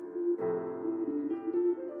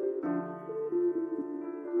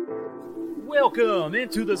Welcome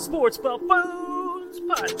into the Sports Buffoons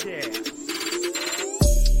Podcast.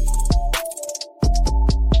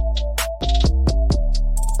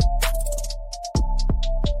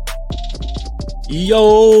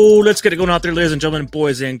 Yo, let's get it going out there, ladies and gentlemen,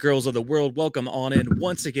 boys and girls of the world. Welcome on in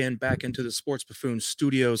once again back into the Sports Buffoon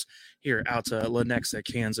Studios here out to Lenexa,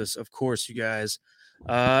 Kansas. Of course, you guys.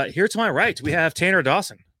 Here to my right, we have Tanner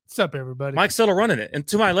Dawson. What's up, everybody? Mike's still running it. And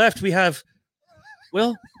to my left, we have,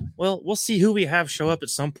 well, we'll see who we have show up at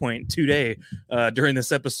some point today during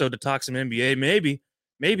this episode to talk some NBA.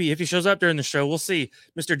 Maybe if he shows up during the show, we'll see.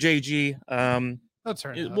 Mr. JG,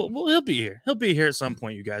 he'll be here. He'll be here at some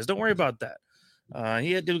point, you guys. Don't worry about that.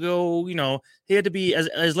 He had to go, he had to be,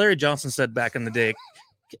 as Larry Johnson said back in the day,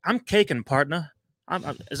 I'm caking, partner. I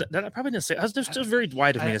probably didn't say. I was just very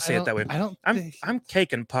wide of me to say it that way. I'm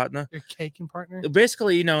caking, partner. You're caking, partner.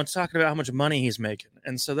 Basically, it's talking about how much money he's making,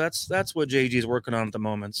 and so that's what JG is working on at the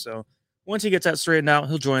moment. So once he gets that straightened out,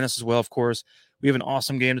 he'll join us as well. Of course, we have an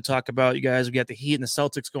awesome game to talk about, you guys. We got the Heat and the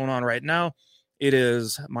Celtics going on right now. It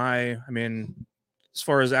is as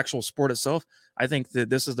far as actual sport itself, I think that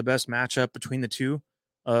this is the best matchup between the two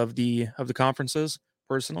of the conferences,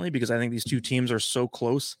 personally, because I think these two teams are so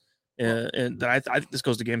close. And that I think this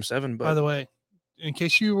goes to Game 7. But by the way, in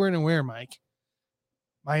case you weren't aware, Mike,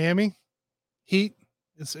 Miami Heat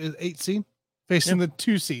is 8 seed facing the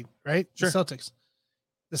 2 seed, right? Sure. The Celtics.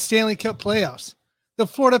 The Stanley Cup playoffs. The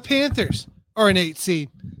Florida Panthers are an 8 seed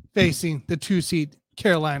facing the 2 seed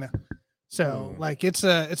Carolina. So,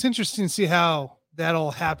 it's interesting to see how that all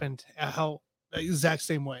happened. How exact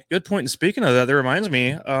same way. Good point. And speaking of that reminds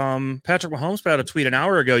me, Patrick Mahomes put out a tweet an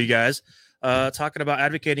hour ago, you guys. Talking about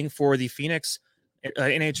advocating for the Phoenix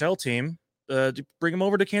NHL team to bring them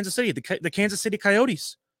over to Kansas City, the Kansas City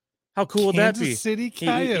Coyotes. How cool would that be? Kansas City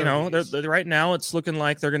Coyotes. They're right now it's looking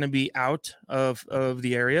like they're going to be out of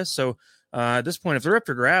the area. So at this point, if they're up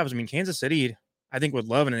for grabs, Kansas City, I think would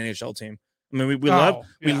love an NHL team. We love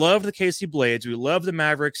the KC Blades. We love the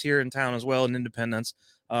Mavericks here in town as well, and Independence.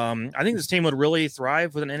 I think this team would really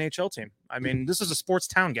thrive with an NHL team. This is a sports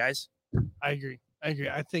town, guys. I agree.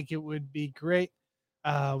 I think it would be great.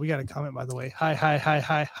 We got a comment, by the way.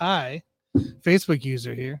 Hi. Facebook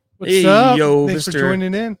user here. What's up? Yo, Thanks Mr. for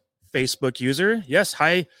joining in. Facebook user. Yes,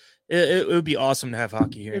 hi. It would be awesome to have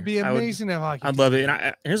hockey here. It'd be amazing to have hockey. I'd love it.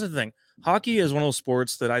 And here's the thing. Hockey is one of those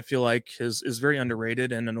sports that I feel like is very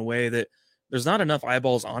underrated, and in a way that there's not enough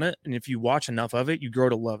eyeballs on it. And if you watch enough of it, you grow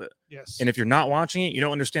to love it. Yes. And if you're not watching it, you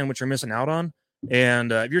don't understand what you're missing out on.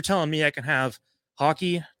 And if you're telling me I can have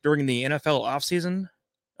hockey during the NFL offseason,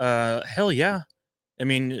 hell yeah.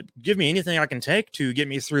 Give me anything I can take to get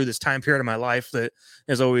me through this time period of my life that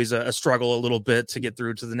is always a struggle a little bit to get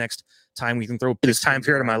through to the next time we can throw this time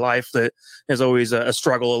period of my life that is always a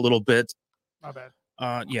struggle a little bit. My bad.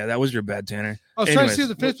 Yeah, that was your bad, Tanner. I was trying to see who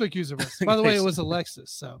the Facebook user was. By the way, it was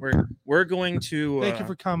Alexis. So we're going to thank you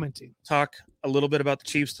for commenting. Talk a little bit about the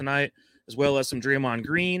Chiefs tonight, as well as some Draymond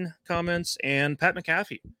Green comments and Pat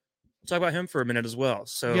McAfee. We'll talk about him for a minute as well.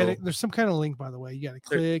 So there's some kind of link, by the way. You got to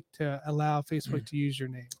click to allow Facebook to use your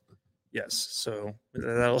name. Yes. So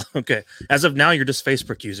okay. As of now, you're just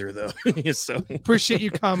Facebook user though. So appreciate you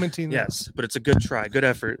commenting. Yes, but it's a good try, good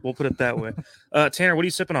effort. We'll put it that way. Tanner, what are you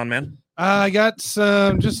sipping on, man? I got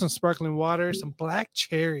some sparkling water, some black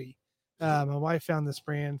cherry. My wife found this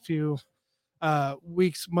brand a few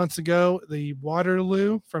months ago, the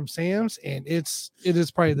Waterloo from Sam's, and it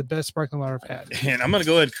is probably the best sparkling water I've had. And I'm gonna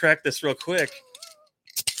go ahead and crack this real quick.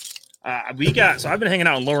 I've been hanging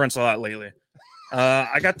out in Lawrence a lot lately.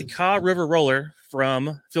 I got the Kaw River Roller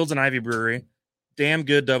from Fields and Ivy Brewery. Damn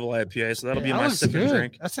good double IPA, so that'll be my sipping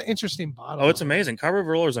drink. That's an interesting bottle. Oh, it's amazing. Kaw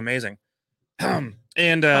River Roller is amazing. And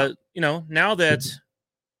now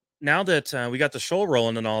that we got the show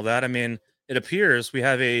rolling and all that, it appears we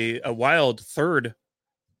have a wild third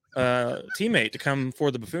teammate to come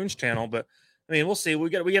for the Buffoons channel, but we'll see. We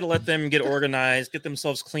got to let them get organized, get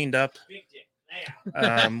themselves cleaned up.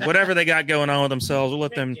 Whatever they got going on with themselves, we'll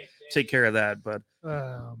let them take care of that. But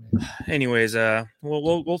anyways, we'll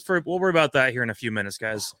worry about that here in a few minutes,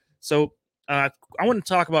 guys. So I want to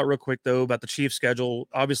talk about real quick though about the Chiefs schedule.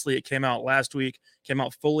 Obviously, it came out last week, came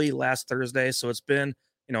out fully last Thursday, so it's been.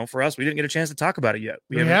 For us, we didn't get a chance to talk about it yet.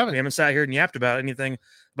 We haven't sat here and yapped about anything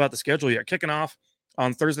about the schedule yet. Kicking off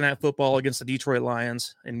on Thursday Night Football against the Detroit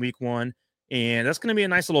Lions in Week 1, and that's going to be a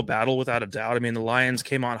nice little battle without a doubt. The Lions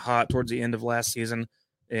came on hot towards the end of last season,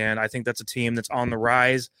 and I think that's a team that's on the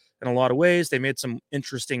rise in a lot of ways. They made some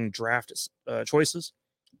interesting draft choices,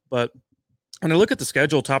 but when I look at the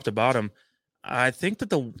schedule top to bottom, I think that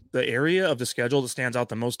the area of the schedule that stands out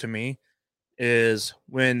the most to me is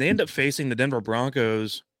when they end up facing the Denver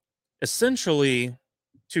Broncos essentially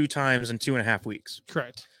 2 times in 2.5 weeks.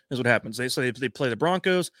 Correct. Is what happens. They play the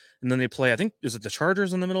Broncos, and then they play, I think, is it the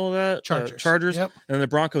Chargers in the middle of that? Chargers. Yep. And then the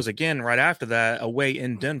Broncos again right after that, away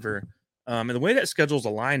in Denver. And the way that schedule's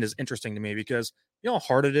aligned is interesting to me because you know how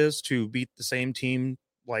hard it is to beat the same team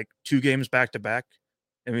like 2 games back to back.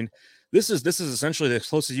 I mean, this is essentially the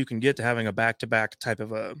closest you can get to having a back to back type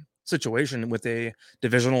of a situation with a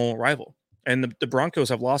divisional rival. And the Broncos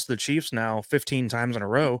have lost to the Chiefs now 15 times in a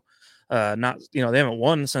row. Not, you know, they haven't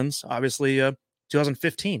won since obviously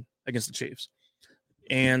 2015 against the Chiefs.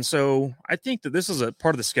 And so I think that this is a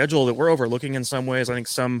part of the schedule that we're overlooking in some ways. I think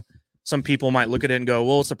some people might look at it and go,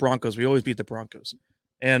 well, it's the Broncos. We always beat the Broncos.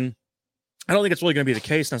 And I don't think it's really going to be the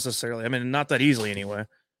case necessarily. I mean, not that easily anyway.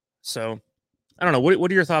 So I don't know.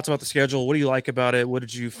 What are your thoughts about the schedule? What do you like about it? What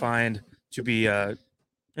did you find to be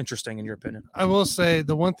interesting in your opinion? I will say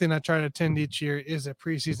the one thing I try to attend each year is a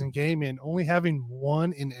preseason game, and only having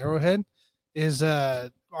one in Arrowhead is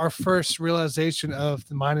our first realization of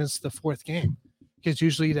the minus the 4th game, because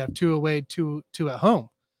usually you'd have 2 away, two at home.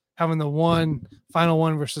 Having the final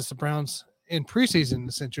one versus the Browns in preseason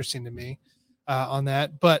is interesting to me on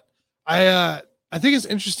that. But I think it's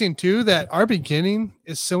interesting too that our beginning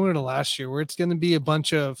is similar to last year, where it's going to be a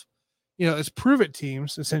bunch of, you know, it's prove it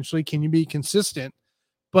teams essentially. Can you be consistent?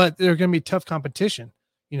 But they're going to be tough competition.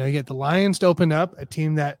 You know, you get the Lions to open up, a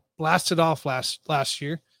team that blasted off last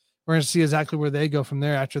year. We're going to see exactly where they go from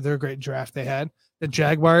there after their great draft they had. The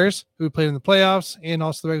Jaguars, who played in the playoffs and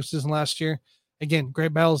also the regular season last year. Again,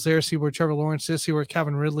 great battles there. See where Trevor Lawrence is, see where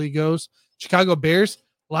Calvin Ridley goes. Chicago Bears,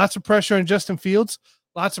 lots of pressure on Justin Fields,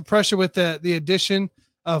 lots of pressure with the addition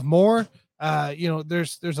of Moore. You know,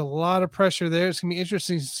 there's a lot of pressure there. It's going to be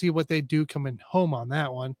interesting to see what they do coming home on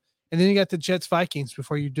that one. And then you got the Jets Vikings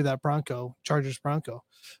before you do that Chargers Bronco.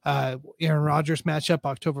 Aaron Rodgers matchup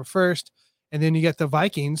October 1st. And then you get the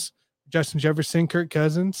Vikings, Justin Jefferson, Kirk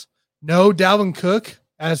Cousins. No Dalvin Cook,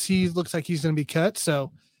 as he looks like he's going to be cut.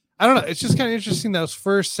 So I don't know. It's just kind of interesting those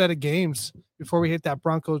first set of games before we hit that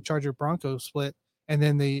Charger split, and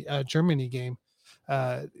then the Germany game.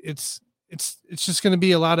 It's just going to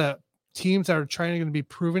be a lot of teams that are trying to be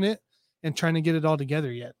proving it and trying to get it all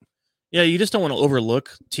together yet. Yeah, you just don't want to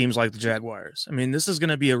overlook teams like the Jaguars. I mean, this is going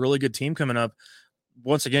to be a really good team coming up.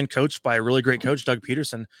 Once again, coached by a really great coach, Doug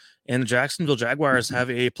Peterson. And the Jacksonville Jaguars have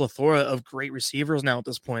a plethora of great receivers now at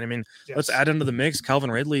this point. I mean, Let's add into the mix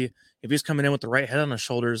Calvin Ridley, if he's coming in with the right head on his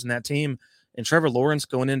shoulders in that team, and Trevor Lawrence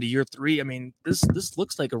going into year 3. I mean, this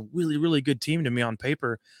looks like a really, really good team to me on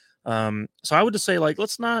paper. So I would just say, like,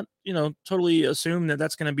 let's not, you know, totally assume that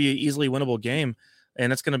that's going to be an easily winnable game,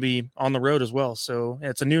 and it's going to be on the road as well. So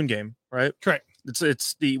it's a noon game, right? Correct.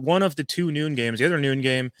 It's the one of the 2 noon games. The other noon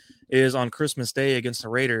game is on Christmas Day against the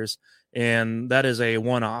Raiders, and that is a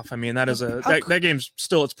one-off. I mean, that is that game's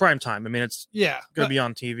still, it's prime time. I mean, it's going to be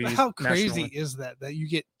on TV. How crazy is that you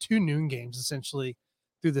get 2 noon games essentially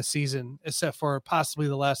through the season, except for possibly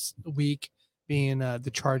the last week being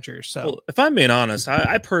the Chargers. So, well, if I'm being honest,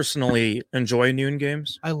 I personally enjoy noon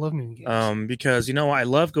games. I love noon games. Because, you know, I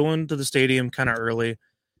love going to the stadium kind of early.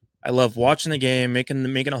 I love watching the game,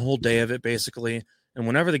 making a whole day of it, basically. And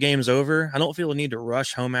whenever the game's over, I don't feel the need to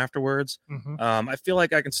rush home afterwards. Mm-hmm. I feel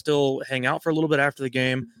like I can still hang out for a little bit after the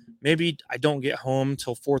game. Maybe I don't get home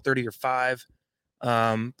till 4:30 or 5.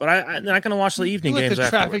 But I can watch the evening games the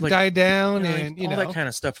traffic die down, and all that kind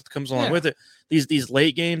of stuff that comes along with it. These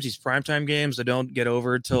late games, these primetime games that don't get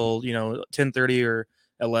over till 10:30 or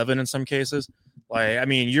 11 in some cases. Like, I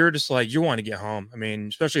mean, you're just like, you want to get home. I mean,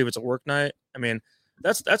 especially if it's a work night. I mean,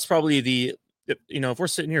 that's probably if we're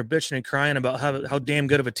sitting here bitching and crying about how damn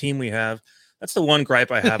good of a team we have, that's the one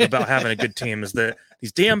gripe I have about having a good team, is that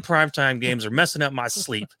these damn primetime games are messing up my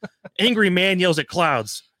sleep. Angry man yells at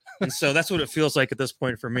clouds. And so that's what it feels like at this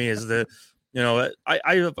point for me, is that,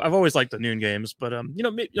 I've always liked the noon games, but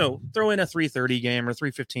throw in a 3:30 game or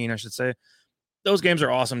 3:15, I should say. Those games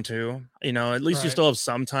are awesome too. At least you still have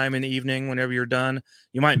some time in the evening whenever you're done.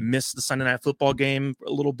 You might miss the Sunday night football game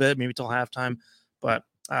a little bit, maybe till halftime, but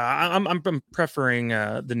I'm preferring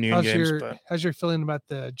the noon games. How's your feeling about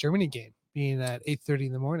the Germany game being at 8:30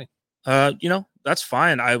 in the morning? That's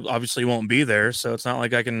fine. I obviously won't be there, so it's not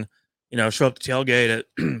like I can, show up to tailgate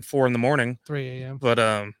at 4 in the morning, 3 a.m. But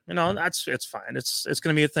it's fine. It's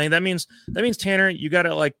going to be a thing. That means Tanner, you got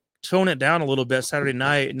to like tone it down a little bit Saturday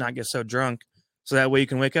night and not get so drunk, so that way you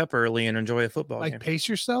can wake up early and enjoy a football game. Pace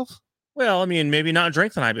yourself. Well, I mean, maybe not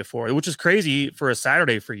drink the night before, which is crazy for a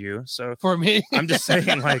Saturday for you. So for me, I'm just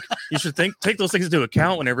saying, like, you should take those things into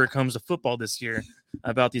account whenever it comes to football this year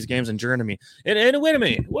about these games in Germany. And wait a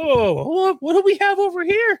minute, whoa, what do we have over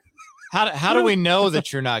here? How do we know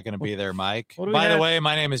that you're not going to be there, Mike? By the way,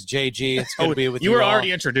 my name is JG. It's good to be with you. You were all.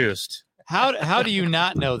 already introduced. How do you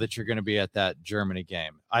not know that you're going to be at that Germany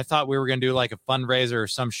game? I thought we were going to do like a fundraiser or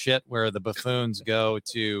some shit where the buffoons go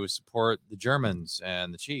to support the Germans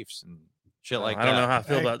and the Chiefs and shit like that. I don't know how I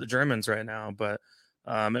feel about the Germans right now, but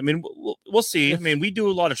I mean, we'll see. I mean, we do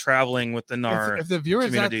a lot of traveling within our if the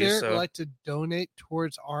viewers out there so. would like to donate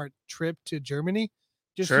towards our trip to Germany,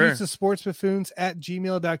 just use the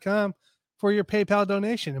sportsbuffoons@gmail.com for your PayPal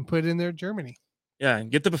donation and put it in there Germany. Yeah,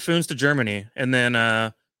 get the buffoons to Germany, and then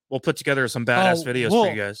we'll put together some badass videos for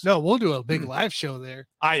you guys. No, we'll do a big live show there.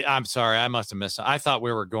 I'm sorry, I must have missed it. I thought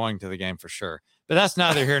we were going to the game for sure, but that's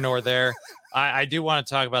neither here nor there. I do want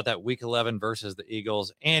to talk about that Week 11 versus the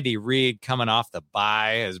Eagles. Andy Reid coming off the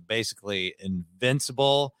bye is basically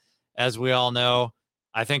invincible, as we all know.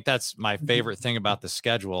 I think that's my favorite thing about the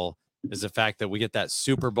schedule is the fact that we get that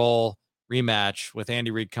Super Bowl rematch with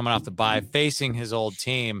Andy Reid coming off the bye, facing his old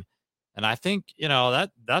team. And I think,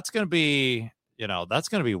 that's going to be, that's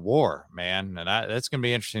going to be war, man. And that's going to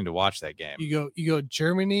be interesting to watch that game. You go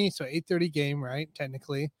Germany, so 8:30 game, right?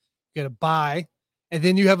 Technically, you get a bye, and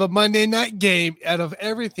then you have a Monday night game out of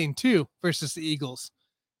everything too versus the Eagles.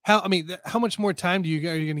 How much more time are you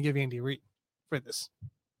going to give Andy Reid for this?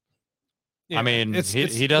 Yeah, I mean,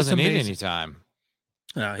 he doesn't need any time.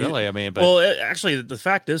 No, really. I mean, actually, the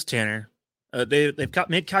fact is, Tanner, they've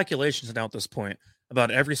made calculations now at this point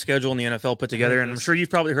about every schedule in the NFL put together, and I'm sure you've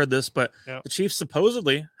probably heard this, but the Chiefs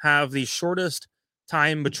supposedly have the shortest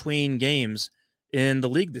time between games in the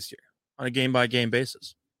league this year on a game-by-game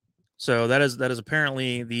basis. So that is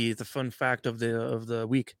apparently the fun fact of the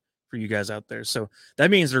week for you guys out there. So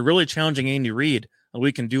that means they're really challenging Andy Reid, and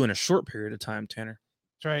we can do in a short period of time, Tanner.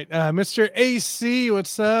 That's right. Mr. AC,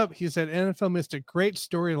 what's up? He said NFL missed a great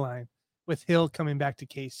storyline with Hill coming back to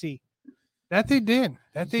KC. That they did.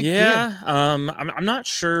 Yeah. I'm not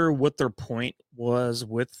sure what their point was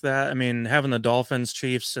with that. I mean, having the Dolphins,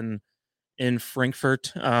 Chiefs, and in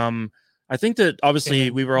Frankfurt. I think that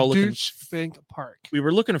obviously we were all looking. Bank Park. We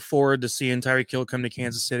were looking forward to seeing Tyreek Hill come to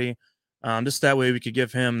Kansas City. Just that way we could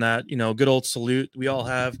give him that good old salute we all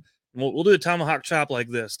have. We'll do a tomahawk chop like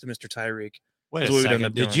this to Mr. Tyreek. Wait a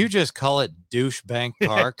second. Did you just call it Douche Bank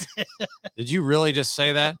Park? Did you really just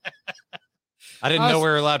say that? I didn't know we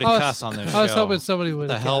were allowed to cuss on this show. I was hoping somebody would.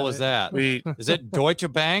 What the hell was that? Is it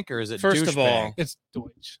Deutsche Bank or is it First of all, Bank? It's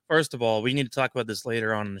Deutsch. First of all, we need to talk about this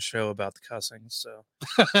later on in the show about the cussing. So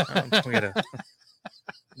we gotta,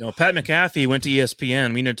 Pat McAfee went to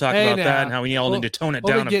ESPN. We need to talk about that and how we all need to tone it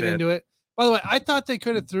down a bit. Into it. By the way, I thought they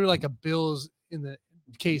could have threw like a Bills in the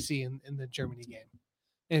KC in the Germany game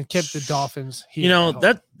and kept the Dolphins here.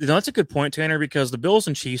 That's a good point, Tanner, because the Bills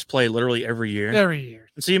and Chiefs play literally every year. Every year.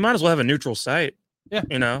 So you might as well have a neutral site. Yeah.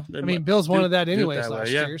 I mean, Bills wanted that anyways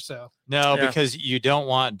last year. So because you don't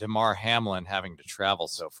want DeMar Hamlin having to travel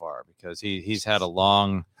so far because he's had a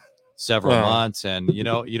long several months, and you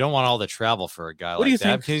don't want all the travel for a guy like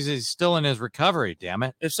that because he's still in his recovery. Damn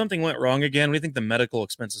it! If something went wrong again, what do you think the medical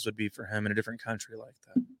expenses would be for him in a different country like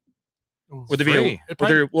that? Would there be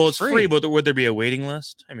it's free, but would there be a waiting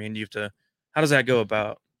list? I mean, you have to. How does that go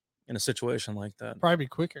about in a situation like that? Probably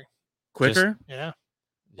quicker. Quicker? Yeah.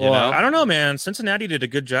 Well, I don't know, man. Cincinnati did a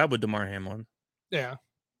good job with DeMar Hamlin. Yeah,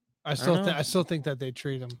 I still think that they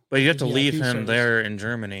treat him. But you have to leave him there in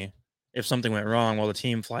Germany if something went wrong while the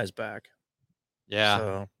team flies back. Yeah,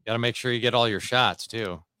 so, got to make sure you get all your shots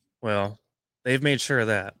too. Well, they've made sure of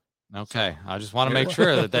that. Okay, I just want to make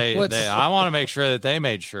sure that I want to make sure that they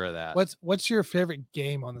made sure of that. What's your favorite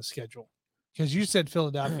game on the schedule? Because you said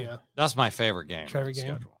Philadelphia. That's my favorite game.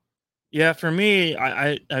 Schedule. Yeah, for me,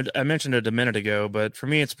 I mentioned it a minute ago, but for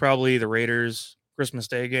me, it's probably the Raiders Christmas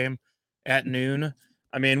Day game at noon.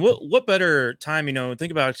 I mean, what better time,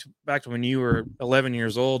 think about back to when you were 11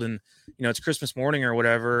 years old and, it's Christmas morning or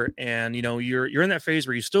whatever. And, you're in that phase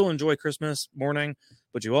where you still enjoy Christmas morning,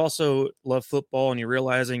 but you also love football and you're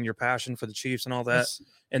realizing your passion for the Chiefs and all that. Yes.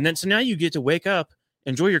 And then, so now you get to wake up,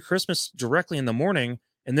 enjoy your Christmas directly in the morning.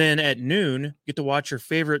 And then at noon, get to watch your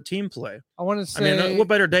favorite team play. I want to say, I mean, what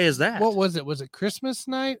better day is that? What was it? Was it Christmas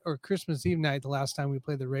night or Christmas Eve night the last time we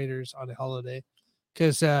played the Raiders on a holiday?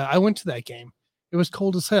 Because I went to that game. It was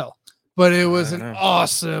cold as hell, but it was an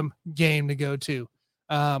awesome game to go to.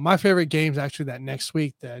 My favorite game is actually that next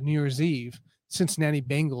week, the New Year's Eve, Cincinnati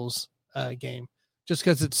Bengals game, just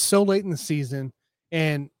because it's so late in the season.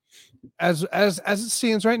 And as it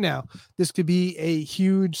stands right now, this could be a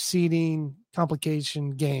huge seeding complication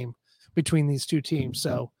game between these two teams.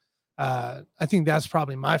 So I think that's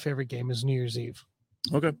probably my favorite game is New Year's Eve.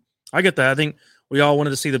 Okay. I get that. I think we all wanted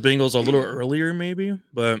to see the Bengals a little earlier maybe,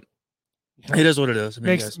 but It is what it is. I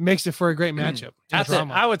mean, Makes it for a great matchup.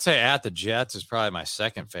 I would say at the Jets is probably my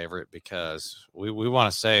second favorite because we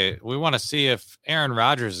want to see if Aaron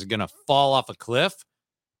Rodgers is going to fall off a cliff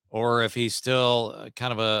or if he's still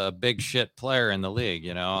kind of a big shit player in the league.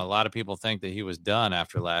 You know, a lot of people think that he was done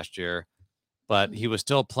after last year, but he was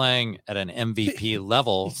still playing at an MVP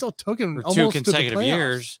level. He still took him for 2 consecutive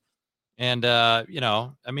years. And, I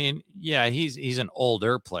mean, yeah, he's an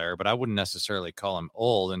older player, but I wouldn't necessarily call him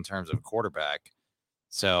old in terms of quarterback.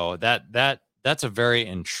 So that's a very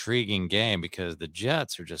intriguing game because the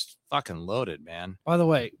Jets are just fucking loaded, man. By the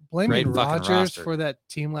way, blaming Rodgers for that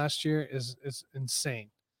team last year is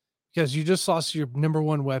insane because you just lost your number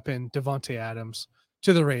one weapon, Devontae Adams,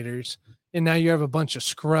 to the Raiders. And now you have a bunch of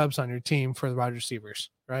scrubs on your team for the wide receivers,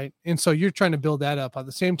 right? And so you're trying to build that up at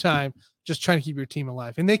the same time, just trying to keep your team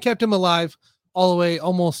alive. And they kept him alive all the way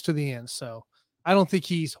almost to the end. So I don't think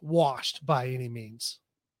he's washed by any means.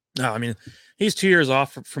 No, I mean, he's 2 years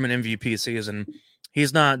off from an MVP season.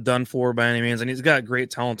 He's not done for by any means, and he's got great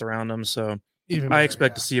talent around him. So I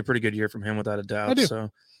expect to see a pretty good year from him without a doubt. So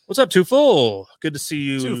what's up, Tuful? Good to see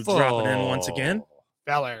you dropping in once again.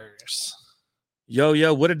 Fellers.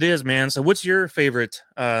 Yo, what it is, man. So what's your favorite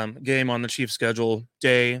game on the Chiefs schedule?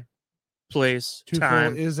 Day, place,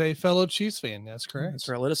 time? Is a fellow Chiefs fan. That's correct. That's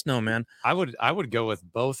right. Let us know, man. I would go with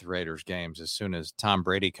both Raiders games as soon as Tom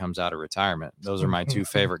Brady comes out of retirement. Those are my two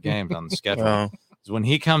favorite games on the schedule. When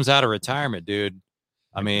he comes out of retirement, dude,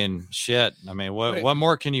 I mean, shit. I mean, what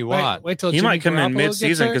more can you want? Wait till he Jimmy might come Garoppolo in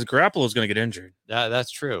mid-season because Garoppolo is going to get injured.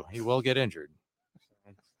 That's true. He will get injured.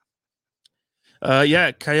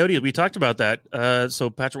 Yeah, Coyote. We talked about that. So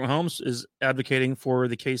Patrick Mahomes is advocating for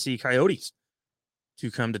the KC Coyotes to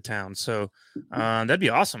come to town. So that'd be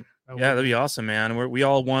awesome. Yeah, that'd be awesome, man. We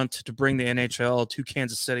all want to bring the NHL to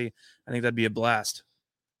Kansas City. I think that'd be a blast.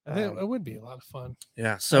 I think it would be a lot of fun.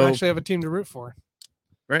 Yeah. So I actually have a team to root for.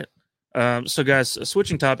 Right. So guys,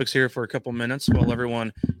 switching topics here for a couple minutes while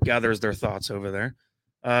everyone gathers their thoughts over there.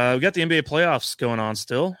 We got the NBA playoffs going on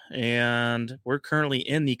still, and we're currently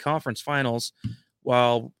in the conference finals.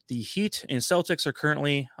 While the Heat and Celtics are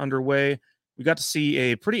currently underway, we got to see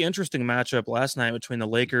a pretty interesting matchup last night between the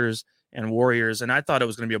Lakers and Warriors, and I thought it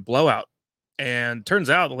was going to be a blowout. And turns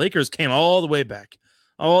out the Lakers came all the way back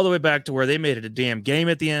to where they made it a damn game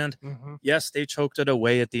at the end. Mm-hmm. Yes, they choked it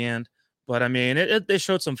away at the end, but I mean, they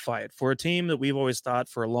showed some fight for a team that we've always thought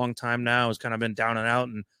for a long time now has kind of been down and out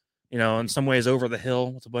and, you know, in some ways over the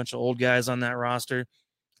hill with a bunch of old guys on that roster.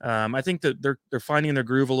 I think that they're finding their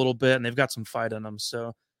groove a little bit and they've got some fight in them.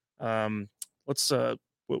 So what's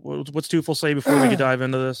Tufel say before we dive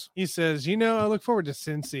into this? He says, I look forward to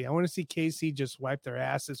Cincy. I want to see KC just wipe their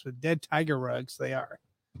asses with dead tiger rugs. They are.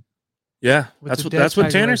 Yeah, that's what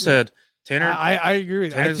Tanner said. Tanner, I agree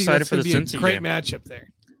with that. I think excited for the Cincy great game. Matchup there.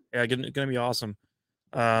 Yeah, gonna be awesome.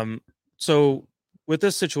 So with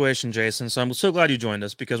this situation, Jason, so I'm so glad you joined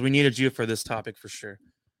us because we needed you for this topic for sure.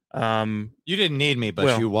 You didn't need me,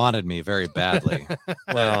 but you wanted me very badly.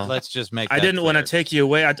 Well, let's just make. I didn't want to take you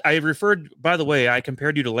away. I referred, by the way, I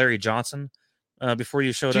compared you to Larry Johnson before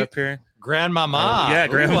you showed up here. Grandmama. Yeah,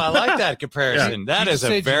 Grandma. I like that comparison. Yeah. That is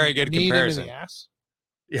a very good comparison.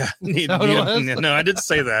 Yeah, no, I didn't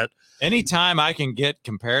say that. Anytime I can get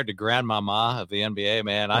compared to Grandmama of the NBA,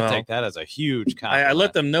 man, I take that as a huge compliment. I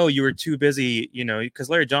let them know you were too busy, because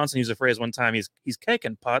Larry Johnson used a phrase one time. He's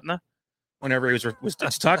caking, partner. Whenever he was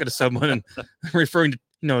talking to someone and referring to,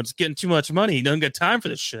 it's getting too much money. He doesn't get time for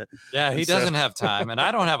this shit. Yeah, he doesn't have time, and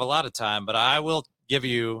I don't have a lot of time, but I will give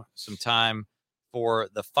you some time for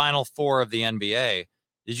the Final Four of the NBA.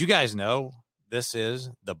 Did you guys know this is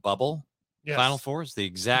the bubble? Yes. Final Four is the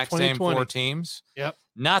exact same four teams. Yep.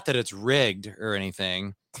 Not that it's rigged or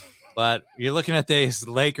anything, but you're looking at these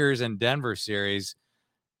Lakers and Denver series.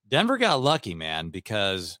 Denver got lucky, man,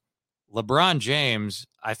 because LeBron James,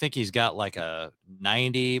 I think he's got like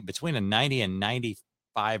between a 90 and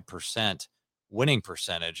 95% winning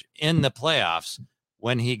percentage in the playoffs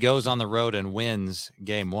when he goes on the road and wins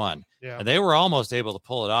game one. Yeah. And they were almost able to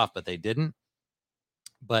pull it off, but they didn't.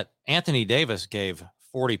 But Anthony Davis gave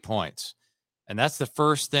 40 points. And that's the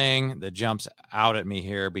first thing that jumps out at me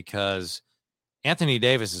here because Anthony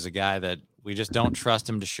Davis is a guy that we just don't trust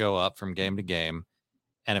him to show up from game to game.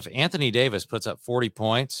 And if Anthony Davis puts up 40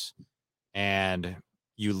 points and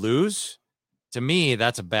you lose, to me,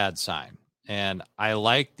 that's a bad sign. And I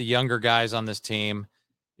like the younger guys on this team.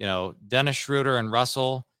 Dennis Schroeder and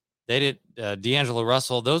Russell, they did D'Angelo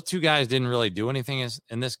Russell. Those two guys didn't really do anything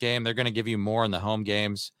in this game. They're going to give you more in the home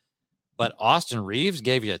games. But Austin Reeves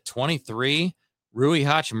gave you a 23. Rui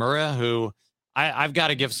Hachimura, who I've got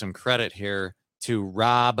to give some credit here to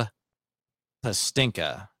Rob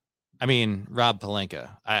Pastinka. I mean, Rob Pelinka.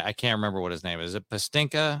 I can't remember what his name is. Is it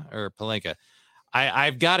Pastinka or Pelinka?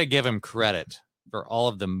 I've got to give him credit for all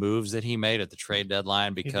of the moves that he made at the trade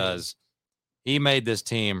deadline because he made this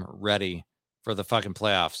team ready for the fucking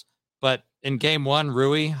playoffs. But in game one,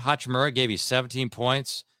 Rui Hachimura gave you 17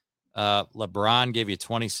 points. LeBron gave you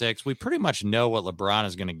 26. We pretty much know what LeBron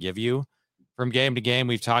is going to give you from game to game.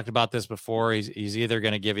 We've talked about this before. He's either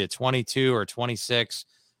going to give you 22 or 26,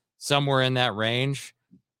 somewhere in that range.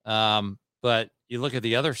 But you look at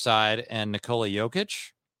the other side and Nikola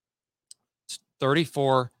Jokic,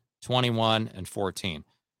 34, 21, and 14.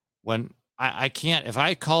 When I can't, if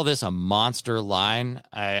I call this a monster line,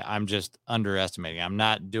 I'm just underestimating. I'm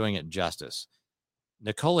not doing it justice.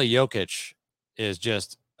 Nikola Jokic is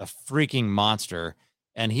just a freaking monster,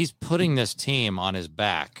 and he's putting this team on his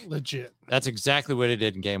back. Legit. That's exactly what he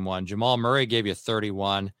did in game one. Jamal Murray gave you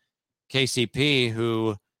 31. KCP,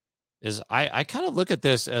 who is, I kind of look at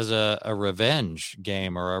this as a revenge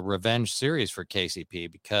game or a revenge series for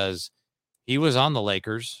KCP because he was on the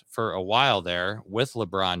Lakers for a while there with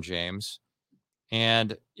LeBron James.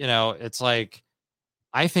 And, it's like,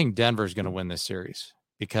 I think Denver's going to win this series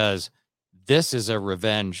because this is a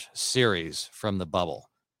revenge series from the bubble.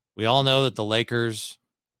 We all know that the Lakers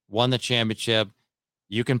won the championship.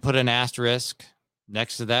 You can put an asterisk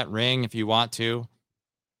next to that ring if you want to.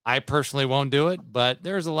 I personally won't do it, but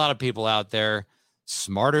there's a lot of people out there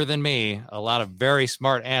smarter than me. A lot of very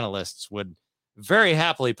smart analysts would very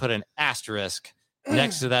happily put an asterisk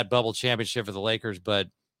next to that bubble championship for the Lakers. But,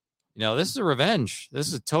 this is a revenge. This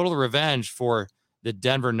is a total revenge for the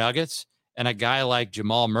Denver Nuggets and a guy like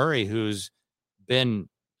Jamal Murray, who's been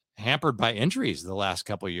hampered by injuries the last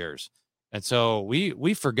couple of years. And so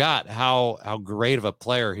we forgot how great of a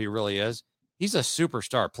player he really is. He's a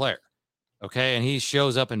superstar player. Okay. And he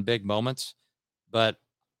shows up in big moments, but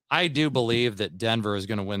I do believe that Denver is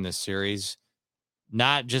going to win this series,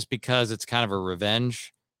 not just because it's kind of a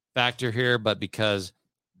revenge factor here, but because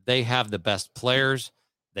they have the best players.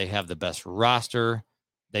 They have the best roster.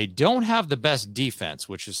 They don't have the best defense,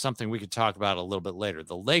 which is something we could talk about a little bit later.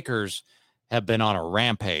 The Lakers have been on a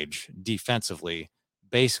rampage defensively,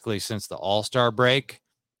 basically since the All-Star break.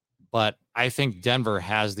 But I think Denver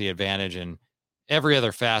has the advantage in every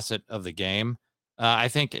other facet of the game. I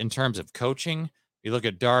think in terms of coaching, you look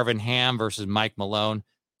at Darvin Ham versus Mike Malone,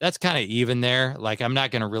 that's kind of even there. Like, I'm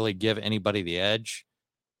not going to really give anybody the edge,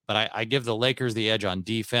 but I give the Lakers the edge on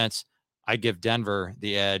defense. I give Denver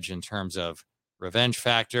the edge in terms of revenge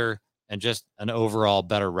factor and just an overall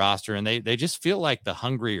better roster. And they just feel like the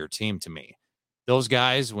hungrier team to me. Those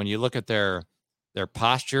guys, when you look at their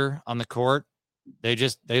posture on the court, they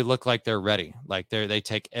look like they're ready. Like they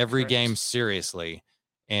take every game seriously.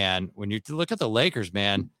 And when you look at the Lakers,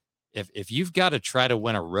 man, if you've got to try to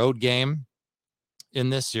win a road game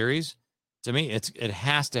in this series, to me, it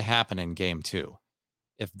has to happen in game two.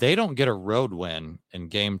 If they don't get a road win in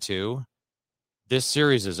game two, this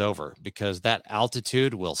series is over because that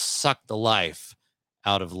altitude will suck the life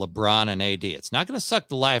out of LeBron and AD. It's not going to suck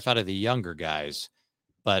the life out of the younger guys,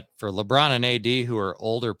 but for LeBron and AD, who are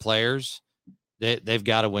older players, they've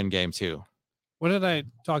got to win game two. What did I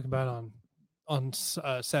talk about on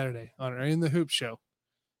Saturday in the Hoop Show?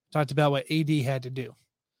 Talked about what AD had to do.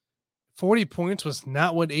 40 points was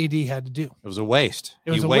not what AD had to do. It was a waste.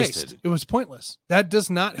 It was a waste. It was pointless. That does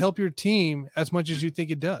not help your team as much as you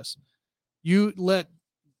think it does. You let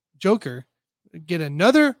Joker get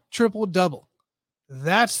another triple-double.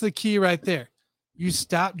 That's the key right there. You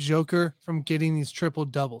stop Joker from getting these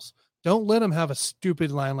triple-doubles. Don't let him have a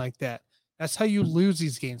stupid line like that. That's how you lose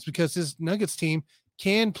these games because this Nuggets team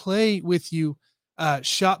can play with you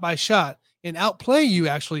shot by shot and outplay you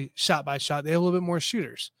actually shot by shot. They have a little bit more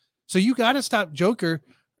shooters. So you got to stop Joker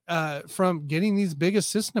from getting these big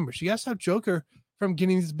assist numbers. You got to stop Joker from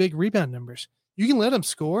getting these big rebound numbers. You can let him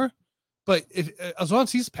score, but as long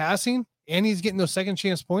as he's passing and he's getting those second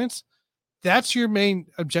chance points, that's your main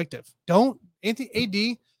objective. Don't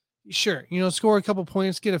AD, sure, score a couple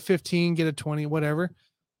points, get a 15, get a 20, whatever.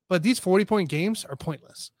 But these 40-point games are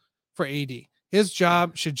pointless for AD. His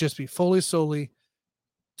job should just be solely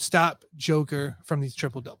stop Joker from these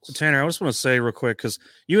triple doubles. So Tanner, I just want to say real quick, because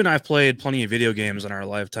you and I have played plenty of video games in our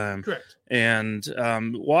lifetime. Correct. And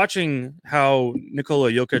watching how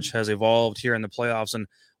Nikola Jokic has evolved here in the playoffs and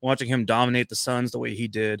watching him dominate the Suns the way he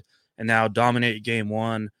did and now dominate game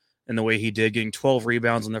one in the way he did, getting 12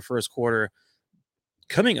 rebounds in the first quarter.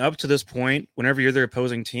 Coming up to this point, whenever you're the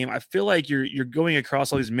opposing team, I feel like you're going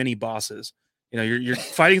across all these mini bosses. You're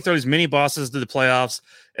fighting through these mini bosses to the playoffs,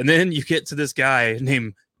 and then you get to this guy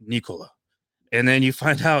named Nikola. And then you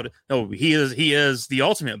find out, oh, he is the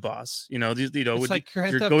ultimate boss. It's like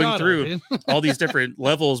Grand you're Theft going Auto, through dude. all these different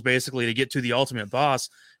levels basically to get to the ultimate boss,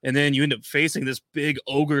 and then you end up facing this big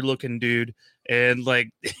ogre-looking dude, and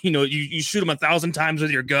like you shoot him 1,000 times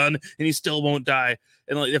with your gun, and he still won't die.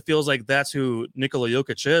 And like, it feels like that's who Nikola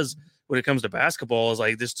Jokic is when it comes to basketball. Is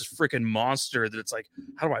like this freaking monster that it's like,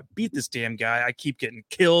 how do I beat this damn guy? I keep getting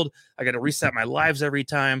killed. I got to reset my lives every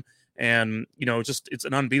time. And it's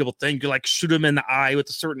an unbeatable thing. You like shoot him in the eye with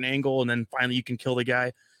a certain angle, and then finally you can kill the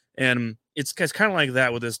guy. And it's kind of like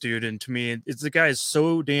that with this dude. And to me, it's the guy is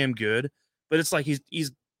so damn good, but it's like he's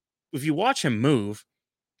if you watch him move,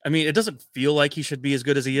 I mean, it doesn't feel like he should be as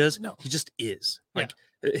good as he is. No, he just is. Like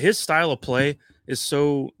his style of play is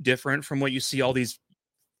so different from what you see all these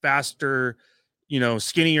faster,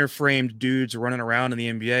 skinnier framed dudes running around in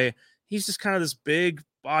the NBA. He's just kind of this big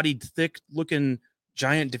bodied, thick looking,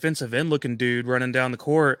 giant defensive end looking dude running down the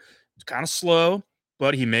court. It's kind of slow,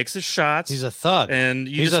 but he makes his shots. He's a thug. And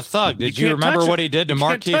he's a thug. Did you remember what he did to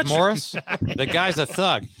Markieff Morris? The guy's a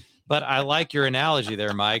thug. But I like your analogy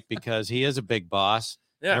there, Mike, because he is a big boss.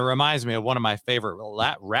 Yeah. And it reminds me of one of my favorite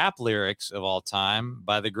rap lyrics of all time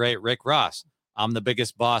by the great Rick Ross. I'm the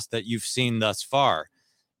biggest boss that you've seen thus far.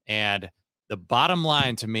 And the bottom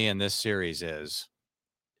line to me in this series is,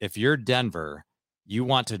 if you're Denver, you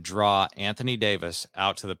want to draw Anthony Davis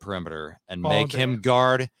out to the perimeter and make him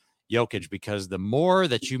guard Jokic, because the more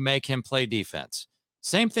that you make him play defense,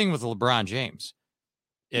 same thing with LeBron James.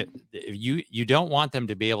 If you don't want them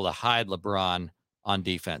to be able to hide LeBron on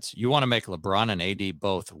defense. You want to make LeBron and AD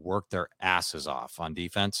both work their asses off on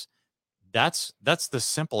defense. That's the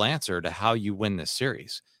simple answer to how you win this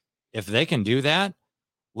series. If they can do that,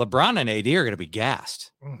 LeBron and AD are going to be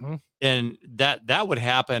gassed. Mm-hmm. And that would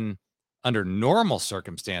happen under normal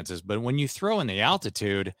circumstances, but when you throw in the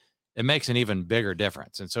altitude, it makes an even bigger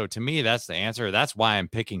difference. And so to me, that's the answer. That's why I'm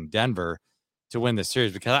picking Denver to win this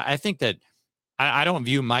series, because I think that I don't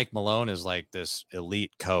view Mike Malone as like this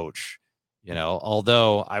elite coach,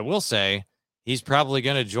 although I will say he's probably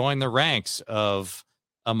going to join the ranks of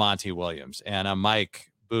a Monty Williams and a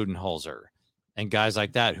Mike Budenholzer and guys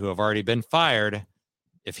like that who have already been fired.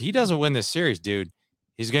 If he doesn't win this series, dude,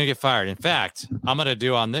 he's going to get fired. In fact, I'm going to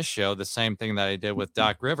do on this show the same thing that I did with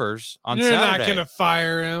Doc Rivers on Saturday. You're not going to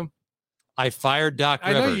fire him. I fired Doc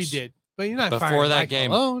Rivers. I know you did, but you're not before firing that Mike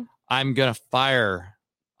game. Malone.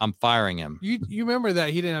 I'm firing him. You remember that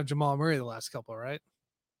he didn't have Jamal Murray the last couple, right?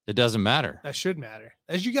 It doesn't matter. That should matter.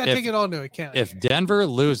 As you got to take it all into account. If Denver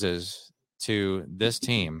loses to this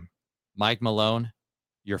team, Mike Malone,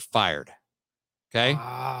 you're fired. Okay?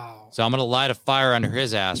 Wow. So I'm going to light a fire under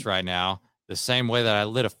his ass right now, the same way that I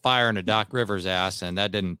lit a fire under Doc Rivers' ass, and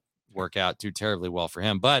that didn't work out too terribly well for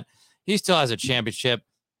him. But he still has a championship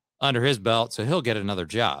under his belt, so he'll get another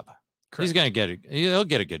job. Correct. He's going to he'll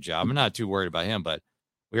get a good job. I'm not too worried about him, but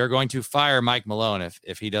we are going to fire Mike Malone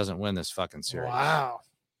if he doesn't win this fucking series. Wow.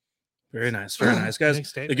 Very nice, guys.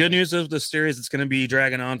 The good news of the series, it's going to be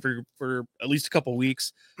dragging on for at least a couple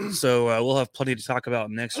weeks, so we'll have plenty to talk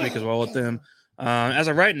about next week as well with them. As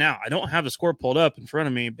of right now, I don't have the score pulled up in front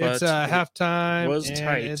of me, but it's halftime. It was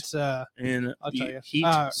tight. It's in I'll tell you. Heat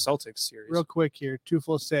Celtics series. Real quick here,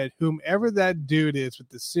 Tufel said, "Whomever that dude is with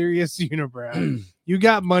the serious unibrow, you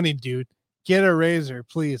got money, dude. Get a razor,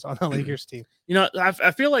 please, on the Lakers team."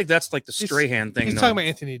 I feel like that's like the Strahan thing. He's talking about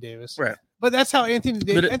Anthony Davis, right? But that's how Anthony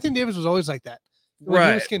Davis was always like that. When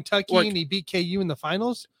he was Kentucky and he beat KU in the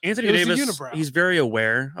finals. Anthony Davis, he's very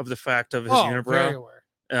aware of the fact of his unibrow. Very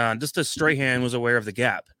aware. Just as Strahan was aware of the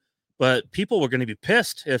gap, but people were going to be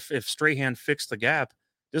pissed if Strahan fixed the gap.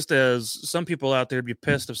 Just as some people out there would be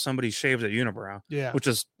pissed if somebody shaved a unibrow. Yeah,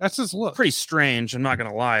 that's his look. Pretty strange. I'm not going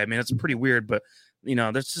to lie. I mean, it's pretty weird, but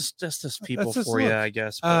that's just people for you, I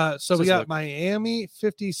guess. So we got Miami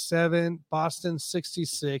 57, Boston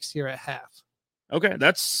 66 here at half. Okay,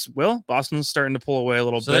 Boston's starting to pull away a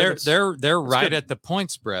little bit. They're right good at the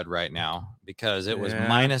point spread right now, because it was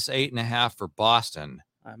minus 8.5 for Boston.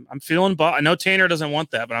 I'm feeling. I know Tanner doesn't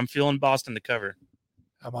want that, but I'm feeling Boston to cover.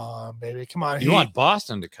 Come on, baby, come on. You want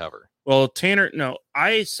Boston to cover? Well, Tanner, no,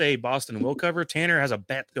 I say Boston will cover. Tanner has a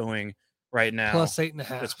bet going right now. Plus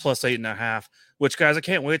 8.5. It's plus 8.5. Which, guys, I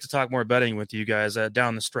can't wait to talk more betting with you guys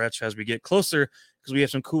down the stretch as we get closer, because we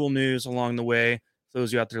have some cool news along the way. Those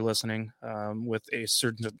of you out there listening, with a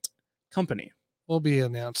certain company will be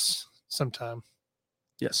announced sometime.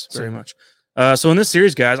 Yes, very much. So in this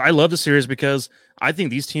series, guys, I love the series because I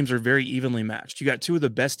think these teams are very evenly matched. You got two of the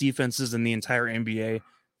best defenses in the entire NBA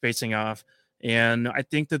facing off, and I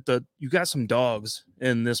think that you got some dogs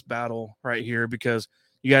in this battle right here, because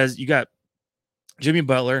you got Jimmy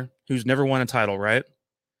Butler, who's never won a title, right?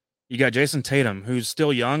 You got Jason Tatum, who's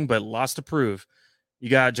still young but lots to prove. You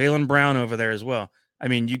got Jaylen Brown over there as well. I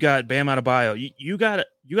mean, you got Bam Adebayo. You got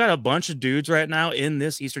a bunch of dudes right now in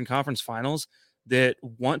this Eastern Conference Finals that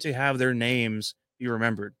want to have their names be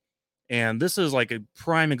remembered. And this is like a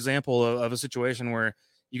prime example of a situation where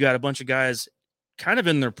you got a bunch of guys kind of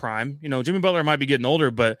in their prime. You know, Jimmy Butler might be getting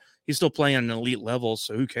older, but he's still playing at an elite level,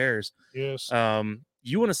 so who cares? Yes.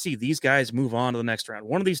 You want to see these guys move on to the next round.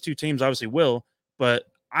 One of these two teams obviously will, but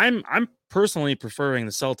I'm personally preferring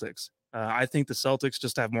the Celtics. I think the Celtics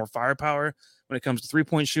just have more firepower when it comes to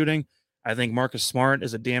 3-point shooting. I think Marcus Smart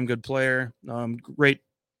is a damn good player. Great,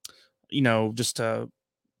 he's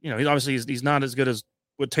obviously he's not as good as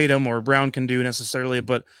what Tatum or Brown can do necessarily,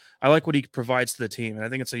 but I like what he provides to the team. And I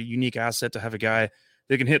think it's a unique asset to have a guy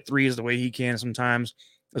that can hit threes the way he can sometimes,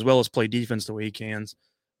 as well as play defense the way he can.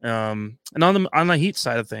 And on the Heat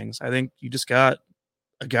side of things, I think you just got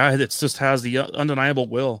a guy that just has the undeniable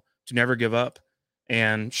will to never give up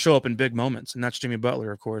and show up in big moments. And that's Jimmy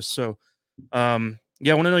Butler, of course. So, I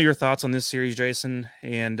want to know your thoughts on this series, Jason.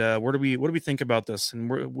 And what do we think about this? And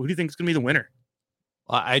who do you think is going to be the winner?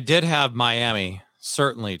 Well, I did have Miami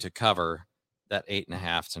certainly to cover that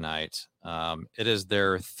 8.5 tonight. It is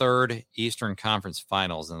their third Eastern Conference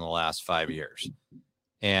Finals in the last 5 years.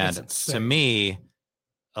 And to me,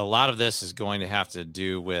 a lot of this is going to have to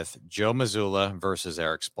do with Joe Mazzulla versus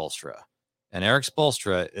Eric Spoelstra. And Eric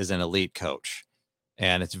Spoelstra is an elite coach.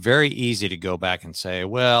 And it's very easy to go back and say,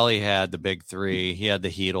 well, he had the big three. He had the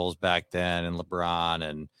Heatles back then and LeBron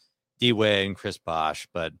and D-Wade and Chris Bosh.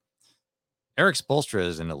 But Eric Spoelstra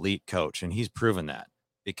is an elite coach, and he's proven that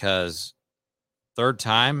because third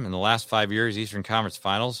time in the last 5 years, Eastern Conference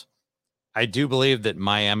Finals, I do believe that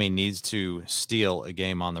Miami needs to steal a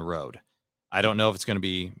game on the road. I don't know if it's going to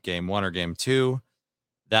be game 1 or game 2.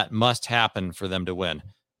 That must happen for them to win.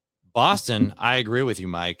 Boston, I agree with you,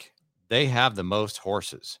 Mike. They have the most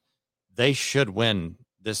horses. They should win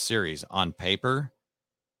this series on paper,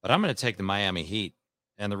 but I'm going to take the Miami Heat.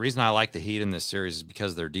 And the reason I like the Heat in this series is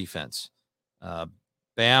because of their defense.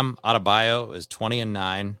 Bam Adebayo is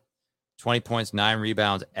 20-9, 20 points, 9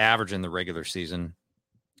 rebounds, average in the regular season.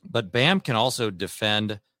 But Bam can also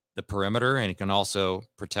defend the perimeter, and he can also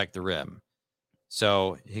protect the rim.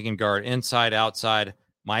 So he can guard inside, outside.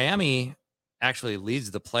 Miami actually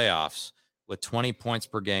leads the playoffs with 20 points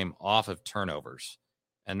per game off of turnovers.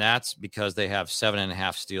 And that's because they have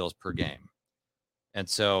 7.5 steals per game. And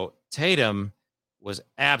so Tatum was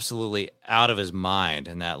absolutely out of his mind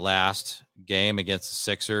in that last game against the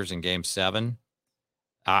Sixers in game 7.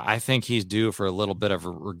 I think he's due for a little bit of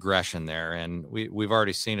a regression there. And we've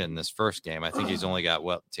already seen it in this first game. I think he's only got,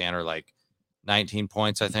 Tanner, like 19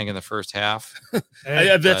 points, I think, in the first half.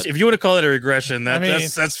 If you want to call it a regression,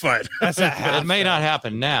 that's fine. That's it may not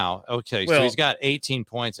happen now. Okay, so he's got 18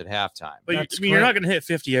 points at halftime. But you're not going to hit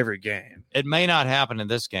 50 every game. It may not happen in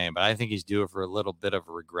this game, but I think he's due for a little bit of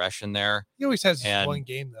a regression there. He always has one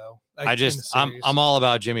game, though. I'm all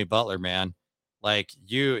about Jimmy Butler, man. Like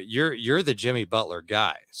you're the Jimmy Butler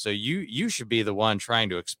guy, so you should be the one trying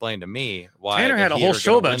to explain to me why. Tanner had a whole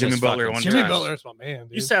show about Jimmy Butler one time. Jimmy Butler's my man,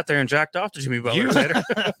 dude. You sat there and jacked off to Jimmy Butler.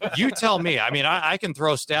 You tell me. I mean, I can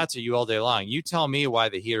throw stats at you all day long. You tell me why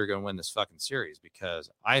the Heat are going to win this fucking series, because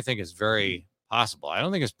I think it's very possible. I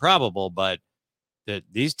don't think it's probable, but that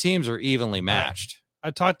these teams are evenly matched. I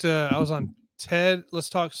was on Ted. Let's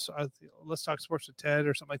talk sports with Ted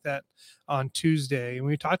or something like that on Tuesday, and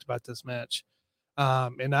we talked about this match.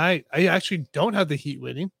 And I actually don't have the Heat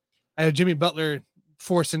winning. I have Jimmy Butler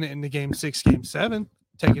forcing it into game 6, game 7,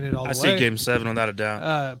 taking it all the way. I see game 7 without a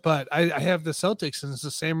doubt. But I have the Celtics, and it's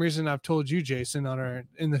the same reason I've told you, Jason,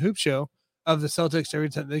 in the Hoop Show of the Celtics every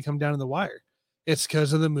time they come down to the wire. It's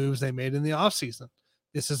because of the moves they made in the offseason.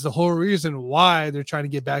 This is the whole reason why they're trying to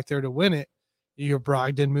get back there to win it. Your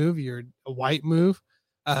Brogdon move, your White move,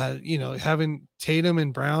 having Tatum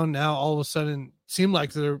and Brown now all of a sudden seem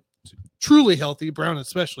like they're truly healthy, Brown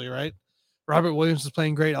especially, right? Robert Williams is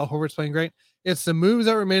playing great. Al Horford's playing great. It's the moves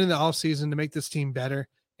that were made in the offseason to make this team better,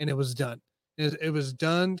 and it was done. It was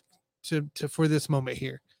done for this moment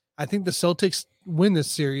here. I think the Celtics win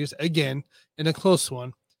this series again in a close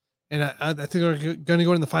one, and I think they're going to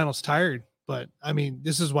go in the finals tired. But, I mean,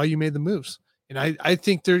 this is why you made the moves. And I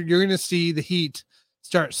think you're going to see the Heat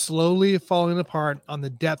start slowly falling apart on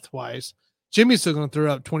the depth-wise. Jimmy's still going to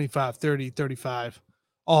throw up 25, 30, 35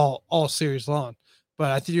 all series long.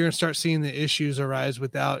 But I think you're going to start seeing the issues arise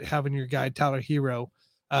without having your guy Tyler Hero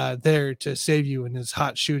there to save you in his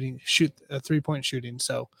hot three-point shooting.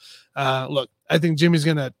 So, look, I think Jimmy's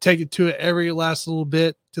going to take it to it every last little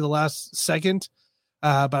bit to the last second.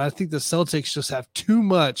 But I think the Celtics just have too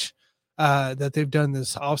much that they've done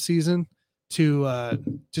this offseason to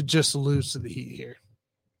just lose to the Heat here.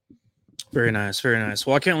 Very nice, very nice.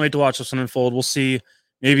 Well, I can't wait to watch this one unfold. We'll see.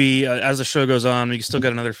 Maybe as the show goes on, we still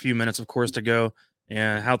got another few minutes, of course, to go,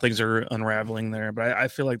 and how things are unraveling there. But I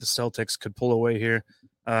feel like the Celtics could pull away here.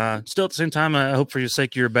 Still, at the same time, I hope for your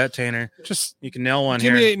sake, you're a bet, Tanner. Just you can nail one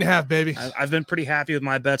give here. Me 8.5, baby. I've been pretty happy with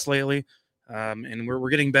my bets lately, and we're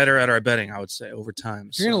getting better at our betting, I would say, over time.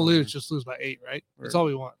 If you're gonna lose, just lose by 8, right? That's all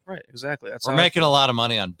we want. Right, exactly. We're making a lot of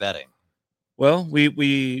money on betting. Well,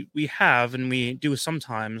 we have, and we do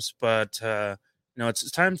sometimes, but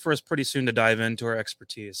it's time for us pretty soon to dive into our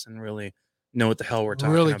expertise and really know what the hell we're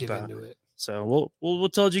talking really about. Get into it. So we'll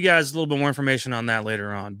tell you guys a little bit more information on that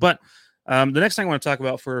later on. But the next thing I want to talk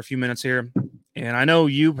about for a few minutes here, and I know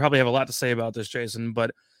you probably have a lot to say about this, Jason,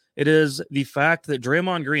 but it is the fact that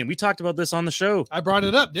Draymond Green, we talked about this on the show. I brought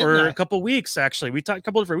it up, for a couple weeks, actually. We talked a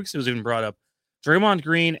couple different weeks. It was even brought up. Draymond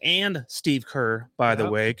Green and Steve Kerr, by the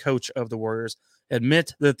way, coach of the Warriors,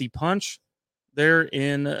 admit that the punch there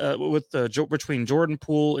in between Jordan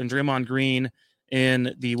Poole and Draymond Green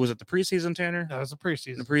was it the preseason, Tanner? That was the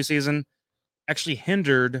preseason. The preseason actually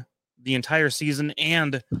hindered the entire season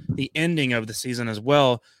and the ending of the season as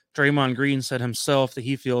well. Draymond Green said himself that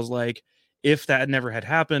he feels like if that never had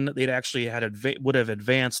happened, they'd actually would have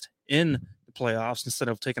advanced in the playoffs instead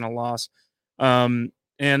of taking a loss.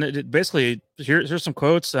 And it basically, here's some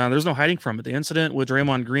quotes. There's no hiding from it. The incident with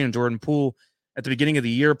Draymond Green and Jordan Poole at the beginning of the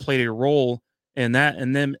year played a role in that,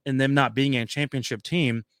 and them not being a championship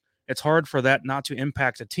team. It's hard for that not to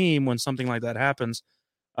impact a team when something like that happens.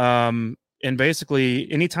 And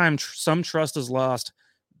basically, anytime some trust is lost,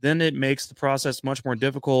 then it makes the process much more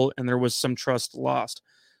difficult, and there was some trust lost.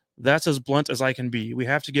 That's as blunt as I can be. We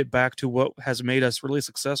have to get back to what has made us really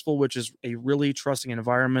successful, which is a really trusting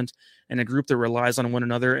environment and a group that relies on one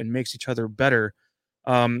another and makes each other better.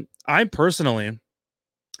 I'm personally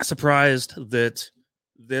surprised that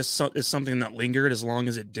this is something that lingered as long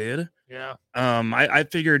as it did. Yeah. I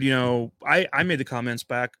figured, I made the comments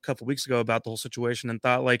back a couple weeks ago about the whole situation and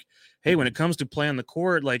thought like, hey, when it comes to playing the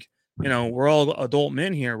court, like, we're all adult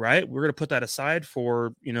men here, right? We're going to put that aside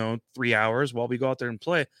for, 3 hours while we go out there and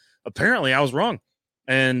play. Apparently I was wrong.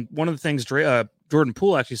 And one of the things Jordan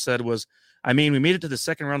Poole actually said was, we made it to the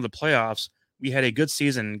second round of the playoffs. We had a good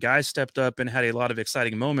season. Guys stepped up and had a lot of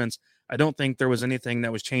exciting moments. I don't think there was anything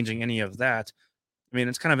that was changing any of that.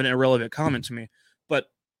 It's kind of an irrelevant comment to me, but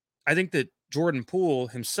I think that Jordan Poole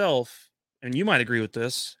himself, and you might agree with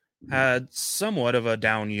this, had somewhat of a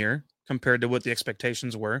down year compared to what the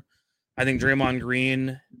expectations were. I think Draymond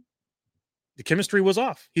Green, the chemistry was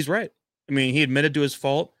off. He's right. He admitted to his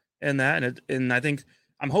fault and that, and I think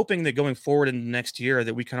I'm hoping that going forward in the next year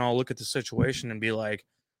that we can all look at the situation and be like,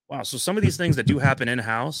 wow, so some of these things that do happen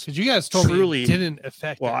in-house, because you guys told me it didn't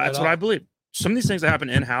affect. Well, that's what I believe. Some of these things that happen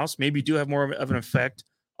in-house maybe do have more of an effect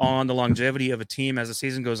on the longevity of a team as the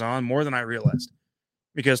season goes on, more than I realized.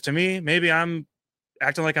 Because to me, maybe I'm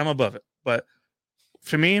acting like I'm above it. But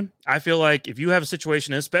for me, I feel like if you have a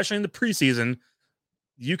situation, especially in the preseason,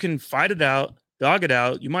 you can fight it out, dog it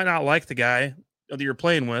out. You might not like the guy that you're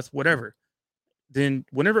playing with, whatever. Then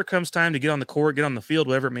whenever it comes time to get on the court, get on the field,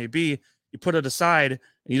 whatever it may be, you put it aside and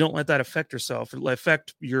you don't let that affect yourself. It'll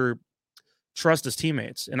affect your trust as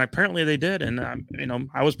teammates. And apparently they did. And,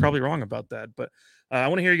 I was probably wrong about that. But I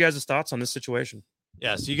want to hear you guys' thoughts on this situation.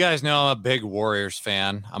 Yeah, so you guys know I'm a big Warriors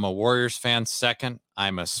fan. I'm a Warriors fan second.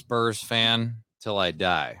 I'm a Spurs fan till I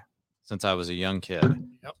die since I was a young kid.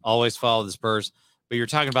 Yep. Always followed the Spurs. But you're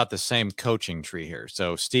talking about the same coaching tree here.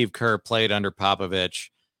 So Steve Kerr played under Popovich,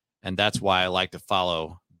 and that's why I like to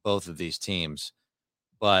follow both of these teams.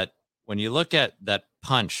 But when you look at that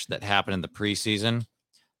punch that happened in the preseason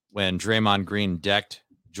when Draymond Green decked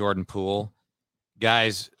Jordan Poole,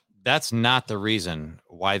 guys, that's not the reason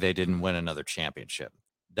why they didn't win another championship.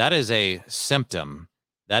 That is a symptom.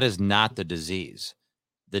 That is not the disease.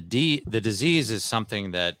 The disease is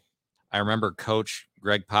something that I remember Coach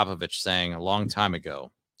Greg Popovich saying a long time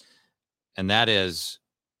ago, and that is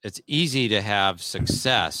it's easy to have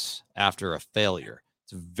success after a failure.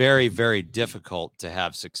 It's very, very difficult to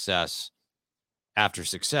have success after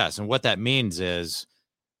success. And what that means is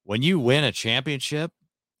when you win a championship,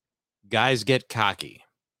 guys get cocky.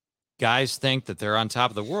 Guys think that they're on top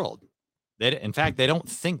of the world. In fact, they don't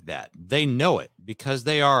think that. They know it because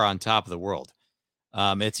they are on top of the world.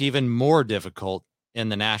 It's even more difficult in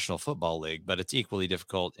the National Football League, but it's equally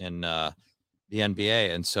difficult in the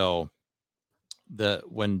NBA. And so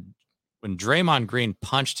when Draymond Green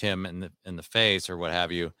punched him in the face or what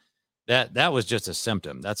have you, that was just a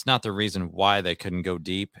symptom. That's not the reason why they couldn't go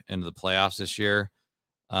deep into the playoffs this year.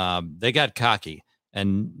 They got cocky.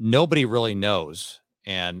 and nobody really knows.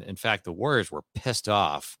 And in fact, the Warriors were pissed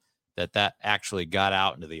off that actually got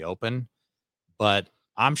out into the open. But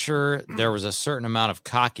I'm sure there was a certain amount of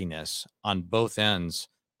cockiness on both ends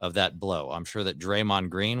of that blow. I'm sure that Draymond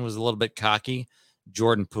Green was a little bit cocky.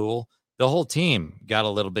 Jordan Poole, the whole team got a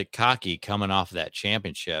little bit cocky coming off of that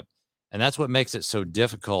championship. And that's what makes it so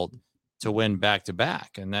difficult to win back to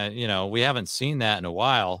back. And that, we haven't seen that in a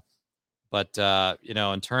while. But,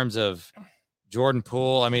 in terms of Jordan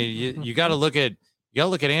Poole, I mean, you got to look at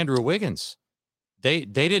Andrew Wiggins. They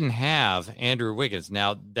didn't have Andrew Wiggins.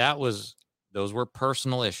 Now, those were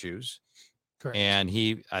personal issues. Correct. And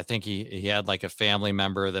I think he had like a family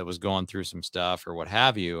member that was going through some stuff or what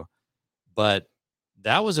have you. But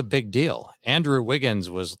that was a big deal. Andrew Wiggins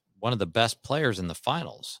was one of the best players in the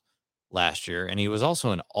finals last year, and he was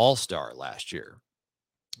also an all-star last year.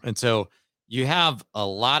 And so you have a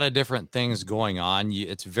lot of different things going on.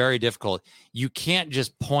 It's very difficult. You can't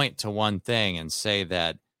just point to one thing and say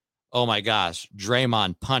that, oh my gosh,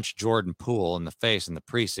 Draymond punched Jordan Poole in the face in the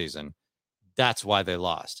preseason. That's why they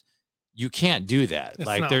lost. You can't do that. It's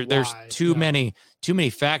like there's too many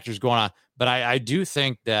factors going on. But I do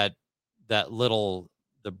think that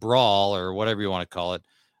the brawl or whatever you want to call it,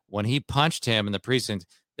 when he punched him in the preseason,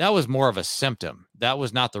 that was more of a symptom. That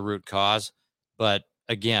was not the root cause. But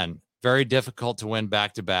again, very difficult to win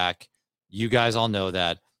back to back. You guys all know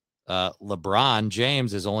that. LeBron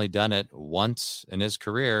James has only done it once in his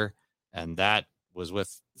career, and that was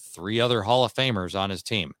with 3 other Hall of Famers on his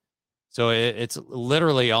team. So it's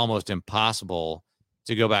literally almost impossible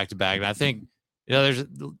to go back to back. And I think, there's a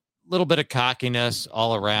little bit of cockiness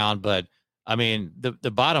all around, but I mean,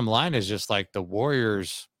 the bottom line is just like the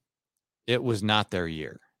Warriors, it was not their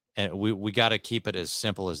year. And we got to keep it as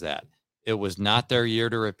simple as that. It was not their year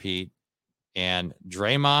to repeat. And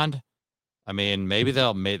Draymond, I mean, maybe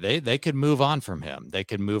they could move on from him. They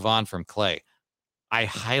could move on from Clay. I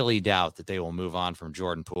highly doubt that they will move on from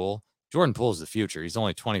Jordan Poole. Jordan Poole is the future. He's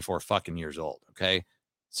only 24 fucking years old. Okay.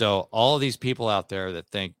 So all of these people out there that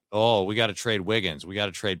think, oh, we got to trade Wiggins, we got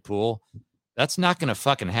to trade Poole. That's not going to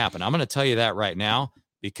fucking happen. I'm going to tell you that right now,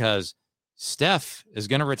 because Steph is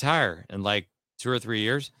going to retire in like 2 or 3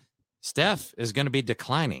 years. Steph is going to be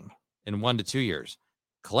declining in 1 to 2 years.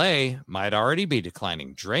 Clay might already be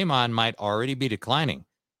declining. Draymond might already be declining.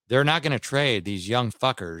 They're not going to trade these young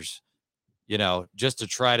fuckers, just to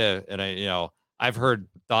try to, and I've heard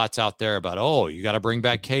thoughts out there about, oh, you got to bring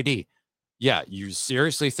back KD. Yeah, you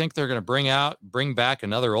seriously think they're going to bring back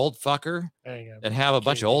another old fucker and have a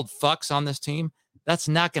bunch of old fucks on this team? That's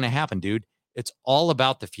not going to happen, dude. It's all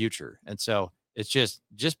about the future. And so it's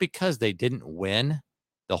just because they didn't win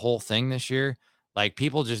the whole thing this year, like,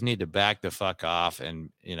 people just need to back the fuck off and,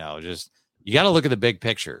 you got to look at the big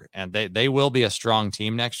picture. And they will be a strong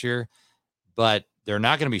team next year, but they're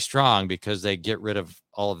not going to be strong because they get rid of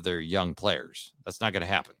all of their young players. That's not going to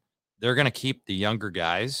happen. They're going to keep the younger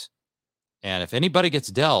guys. And if anybody gets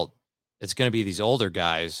dealt, it's going to be these older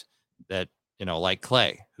guys that, like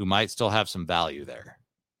Clay, who might still have some value there.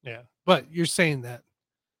 Yeah. But you're saying that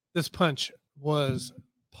this punch was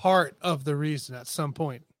part of the reason at some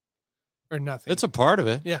point, or nothing? It's a part of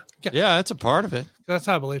it. Yeah. Yeah, it's a part of it. That's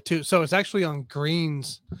how I believe too. So it's actually on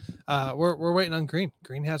Green's. We're waiting on Green.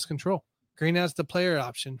 Green has control. Green has the player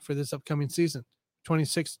option for this upcoming season.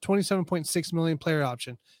 27.6 million player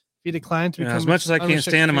option. If he declines to become as much as I can't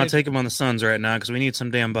stand him, I'll take him on the Suns right now because we need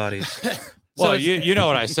some damn bodies. Well, you know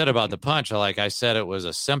what I said about the punch. I said it was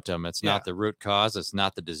a symptom. It's not the root cause. It's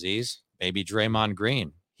not the disease. Maybe Draymond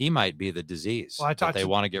Green. He might be the disease that they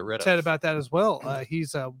want to get rid of. Said about that as well.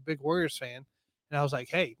 He's a big Warriors fan. And I was like,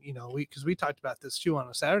 hey, because we talked about this too on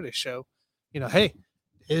a Saturday show. Hey,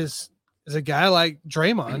 is a guy like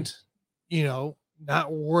Draymond,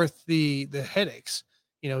 not worth the headaches?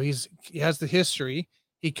 He has the history.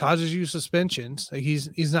 He causes you suspensions. Like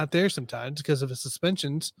he's not there sometimes because of his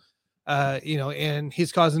suspensions, and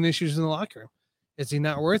he's causing issues in the locker room. Is he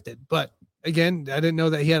not worth it? But again, I didn't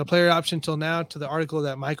know that he had a player option till now, to the article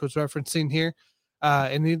that Mike was referencing here.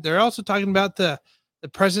 And they're also talking about the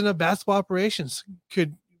president of basketball operations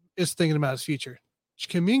is thinking about his future.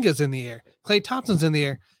 Kuminga's in the air. Klay Thompson's in the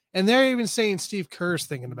air. And they're even saying Steve Kerr's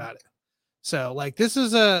thinking about it. So,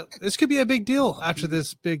 this could be a big deal after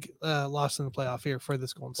this big loss in the playoff here for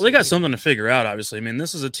this Golden State. Well, they got something to figure out, obviously. I mean,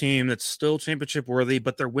 this is a team that's still championship worthy,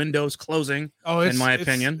 but their window's closing, in my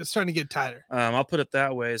opinion. It's starting to get tighter. I'll put it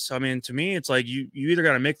that way. So, I mean, to me, it's like you either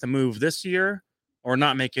got to make the move this year or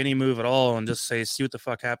not make any move at all and just see what the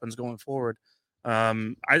fuck happens going forward.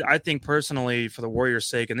 I think personally, for the Warriors'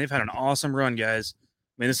 sake, and they've had an awesome run, guys.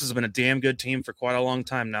 I mean, this has been a damn good team for quite a long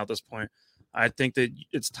time now at this point. I think that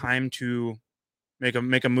it's time to make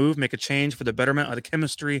a move, make a change for the betterment of the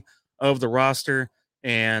chemistry of the roster,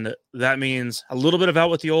 and that means a little bit of out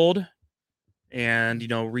with the old, and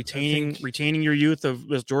retaining your youth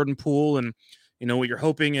of Jordan Poole, and what you're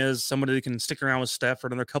hoping is somebody that can stick around with Steph for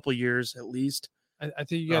another couple of years at least. I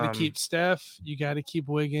think you got to keep Steph. You got to keep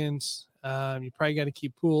Wiggins. You probably got to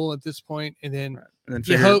keep Poole at this point, and then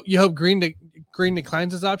you hope Green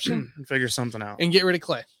declines his option and figure something out and get rid of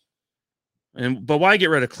Clay. But why get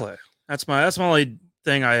rid of Clay? That's my only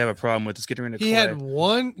thing I have a problem with is getting rid of Clay. He had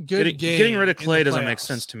one good game. Getting rid of Clay doesn't make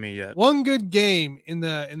sense to me yet. One good game in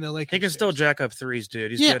the Lakers. He can still jack up threes,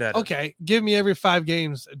 dude. He's good at it. Okay, give me every 5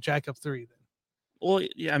 games a jack up 3 then. Well,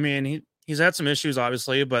 yeah, I mean he's had some issues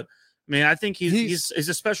obviously, but I mean I think he's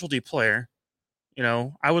a specialty player.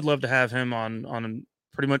 I would love to have him on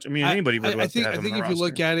pretty much. I mean anybody would love to have him. I think if you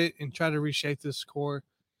look at it and try to reshape this core,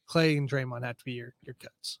 Clay and Draymond have to be your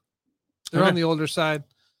cuts. They're on the older side,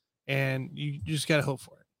 and you just got to hope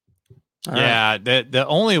for it. Yeah, the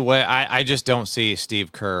only way I just don't see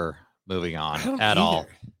Steve Kerr moving on at all.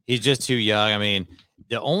 He's just too young. I mean,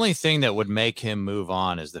 the only thing that would make him move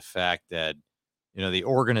on is the fact that the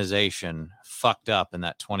organization fucked up in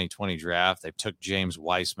that 2020 draft. They took James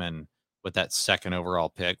Weissman with that 2nd overall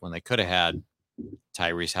pick when they could have had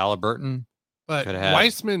Tyrese Halliburton. But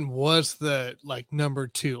Weissman was the number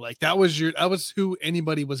 2. That was who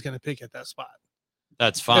anybody was going to pick at that spot.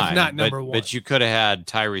 That's fine. If not number 1. But you could have had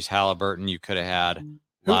Tyrese Halliburton. You could have had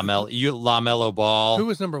LaMelo Ball. Who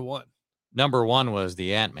was number 1? Number 1 was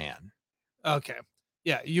the Ant-Man. Okay.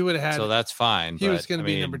 Yeah, you would have had. So that's fine. He was going to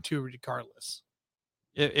be number 2 regardless.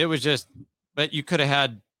 It was just, but you could have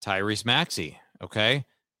had Tyrese Maxey. Okay.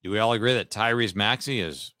 Do we all agree that Tyrese Maxey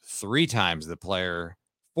is 3 times the player,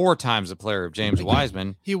 4 times the player of James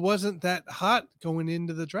Wiseman? He wasn't that hot going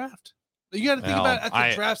into the draft. You got to think about at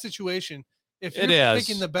the draft situation. If you're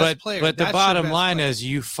picking the best player, but the bottom line is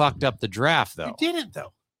you fucked up the draft, though. You didn't,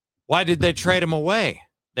 though. Why did they trade him away?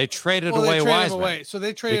 They traded away Wiseman. So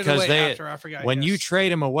they traded away after. I forgot. When you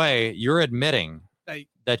trade him away, you're admitting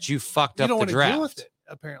that you fucked up the draft. You don't want to deal with it,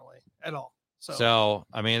 apparently, at all. So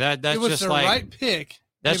I mean that's it was just the right pick.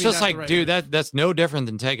 That's just like, dude, that's no different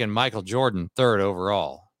than taking Michael Jordan 3rd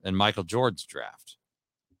overall in Michael Jordan's draft.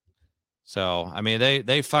 So, I mean,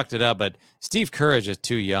 they fucked it up, but Steve Kerr is just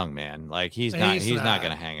too young, man. He's not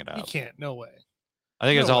going to hang it up. He can't. No way. I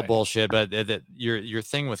think it's all bullshit, but your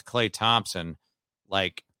thing with Klay Thompson,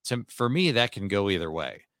 for me, that can go either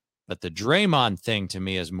way. But the Draymond thing to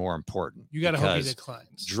me is more important. You got to hope he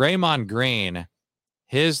declines. Draymond Green,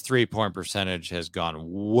 his 3-point percentage has gone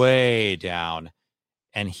way down,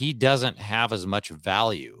 and he doesn't have as much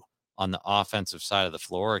value on the offensive side of the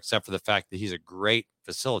floor, except for the fact that he's a great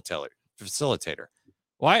facilitator.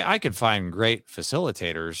 Well, I could find great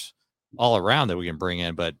facilitators all around that we can bring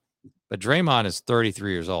in, but Draymond is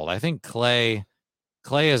 33 years old. I think Clay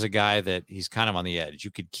is a guy that he's kind of on the edge.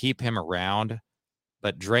 You could keep him around,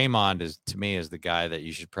 but Draymond is the guy that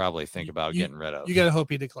you should probably think about getting rid of. You got to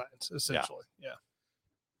hope he declines, essentially. Yeah.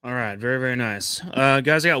 All right. Very, very nice.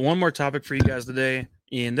 Guys, I got one more topic for you guys today,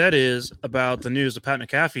 and that is about the news of Pat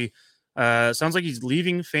McAfee. Sounds like he's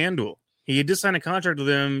leaving FanDuel. He did sign a contract with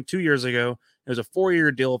them 2 years ago. It was a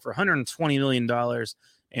 4-year deal for $120 million,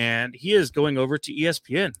 and he is going over to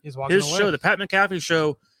ESPN. He's walking away. Show, the Pat McAfee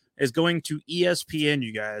Show, is going to ESPN,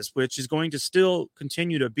 you guys, which is going to still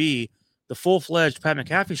continue to be the full-fledged Pat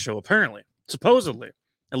McAfee Show, apparently, supposedly.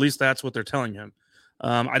 At least that's what they're telling him.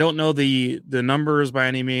 I don't know the numbers by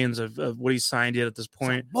any means of what he signed yet at this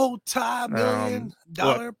point.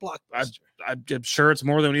 Multi-million-dollar blockbuster. I'm sure it's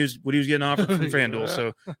more than what he was getting offered from FanDuel,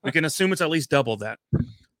 so we can assume it's at least double that.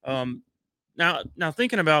 Now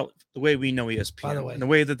thinking about the way we know ESPN, and the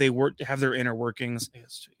way that they have their inner workings, I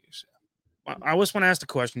just want to ask the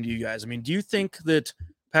question to you guys. I mean, do you think that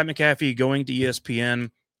Pat McAfee going to ESPN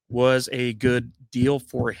was a good deal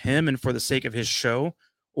for him and for the sake of his show,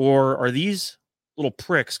 or are these little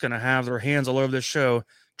pricks going to have their hands all over the show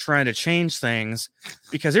trying to change things?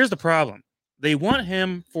 Because here's the problem. They want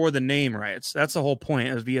him for the name rights. That's the whole point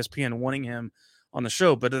of ESPN wanting him on the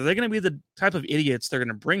show. But are they going to be the type of idiots they're going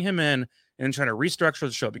to bring him in and try to restructure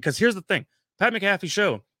the show? Because here's the thing. Pat McAfee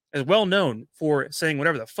Show is well known for saying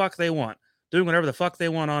whatever the fuck they want, doing whatever the fuck they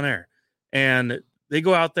want on air. And they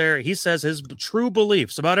go out there. He says his true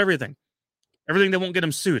beliefs about everything that won't get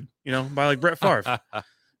him sued, by like Brett Favre.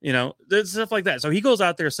 Stuff like that. So he goes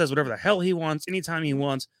out there, says whatever the hell he wants, anytime he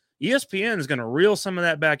wants. ESPN is going to reel some of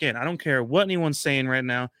that back in. I don't care what anyone's saying right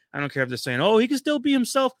now. I don't care if they're saying, "Oh, he can still be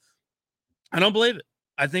himself." I don't believe it.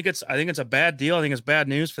 I think it's a bad deal. I think it's bad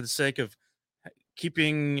news for the sake of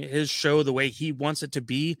keeping his show the way he wants it to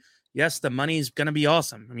be Yes, the money's going to be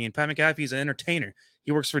awesome. I mean, Pat McAfee's an entertainer.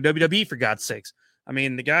 He works for WWE, for God's sakes. I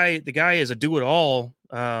mean, the guy is a do-it-all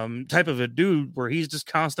type of a dude where he's just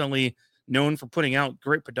constantly known for putting out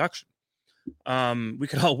great production. We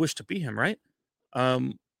could all wish to be him, right?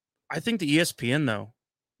 I think the ESPN, though,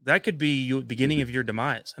 that could be the beginning of your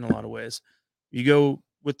demise in a lot of ways. You go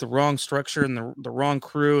with the wrong structure and the wrong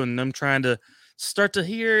crew, and them trying to start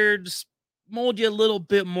to just mold you a little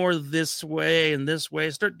bit more this way and this way.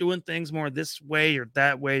 Start doing things more this way or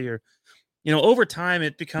that way, or over time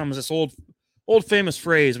it becomes this old famous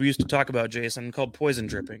phrase we used to talk about, Jason, called poison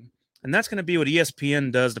dripping, and that's going to be what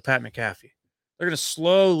ESPN does to Pat McAfee. They're going to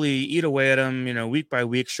slowly eat away at him, week by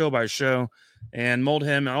week, show by show, and mold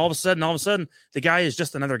him. And all of a sudden, the guy is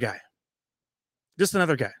just another guy. Just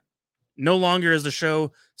another guy. No longer is the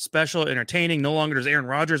show special, entertaining. No longer does Aaron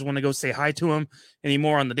Rodgers want to go say hi to him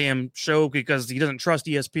anymore on the damn show because he doesn't trust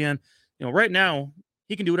ESPN. Right now,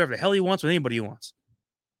 he can do whatever the hell he wants with anybody he wants.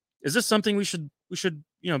 Is this something we should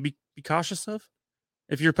be cautious of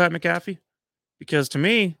if you're Pat McAfee? Because to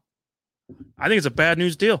me, I think it's a bad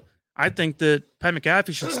news deal. I think that Pat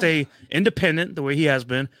McAfee should stay independent the way he has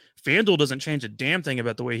been. FanDuel doesn't change a damn thing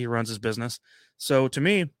about the way he runs his business. So to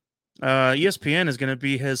me, ESPN is going to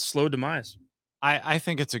be his slow demise. I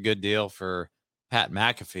think it's a good deal for Pat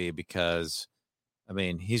McAfee because, I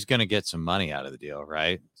mean, he's going to get some money out of the deal,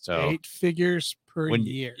 right? So 8 figures per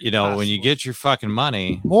year. When you get your fucking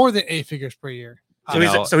money, more than 8 figures per year. So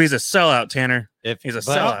he's a sellout, Tanner. He's a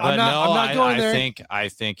sellout. I'm not going there. I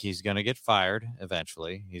think he's going to get fired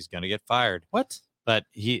eventually. He's going to get fired. What? But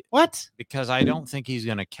because I don't think he's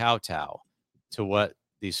going to kowtow to what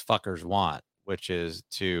these fuckers want, which is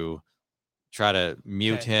to try to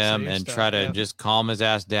mute him and try to just calm his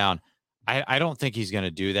ass down. I don't think he's going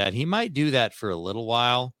to do that. He might do that for a little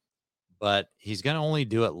while, but he's going to only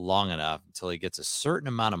do it long enough until he gets a certain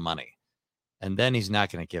amount of money, and then he's not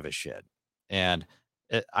going to give a shit. And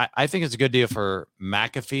I think it's a good deal for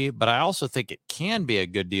McAfee, but I also think it can be a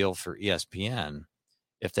good deal for ESPN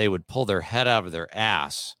if they would pull their head out of their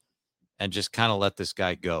ass and just kind of let this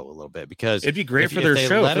guy go a little bit, because it'd be great for their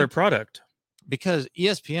show, for their product. Because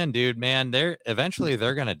ESPN, dude, man, they're going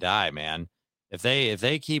to die, man. If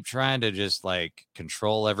they keep trying to just like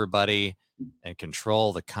control everybody and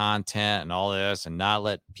control the content and all this and not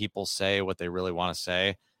let people say what they really want to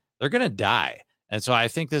say, they're going to die. And so I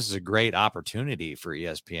think this is a great opportunity for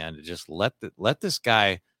ESPN to just let this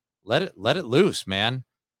guy let it loose, man.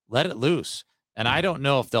 Let it loose. And I don't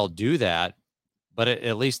know if they'll do that, but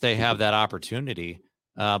at least they have that opportunity.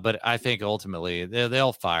 But I think ultimately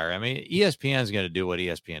they'll fire. I mean, ESPN is going to do what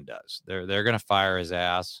ESPN does. They're going to fire his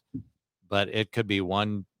ass, but it could be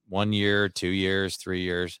one year, 2 years, 3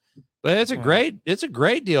 years. But it's a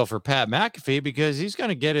great deal for Pat McAfee because he's going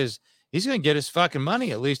to get his fucking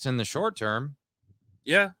money, at least in the short term.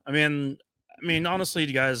 Yeah, I mean, honestly,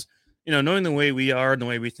 you guys, knowing the way we are and the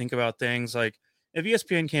way we think about things, like if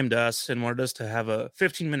ESPN came to us and wanted us to have a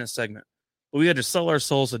 15-minute segment, but we had to sell our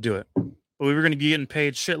souls to do it, but we were going to be getting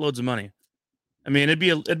paid shitloads of money. I mean, it'd be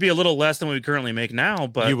a little less than what we currently make now,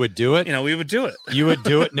 but you would do it. We would do it. You would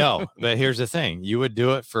do it. No, but here's the thing: you would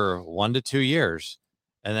do it for 1 to 2 years,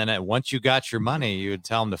 and then once you got your money, you would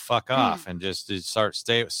tell them to fuck off and just to start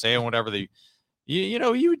saying whatever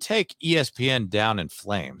you would take ESPN down in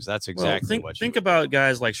flames. That's exactly what you think about.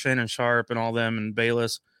 Guys like Shannon Sharp and all them and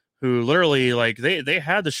Bayless, who literally like they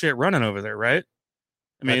had the shit running over there, right?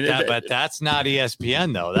 I mean, but that's not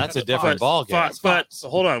ESPN though. That's a different ball game. But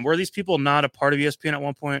hold on, were these people not a part of ESPN at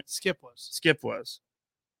one point? Skip was.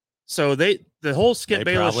 So the whole Skip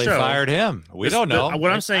Bayless probably show fired him. We don't know.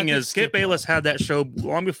 What I'm saying is Skip Bayless had that show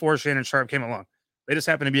long before Shannon Sharp came along. They just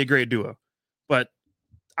happened to be a great duo. But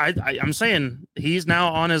I'm saying he's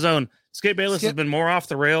now on his own. Skip Bayless has been more off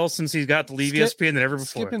the rails since he's got to leave ESPN than ever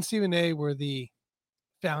before. Skip and Stephen A were the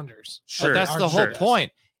founders. Sure, but that's the whole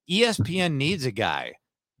point. ESPN needs a guy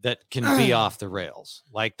that can be off the rails.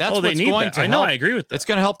 Like that's what's going to. I know. I agree with that. It's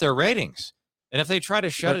going to help their ratings. And if they try to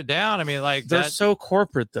shut it down, I mean, like they're so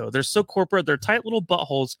corporate though. They're so corporate. They're tight little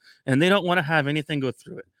buttholes, and they don't want to have anything go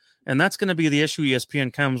through it. And that's going to be the issue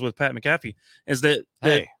ESPN comes with Pat McAfee is that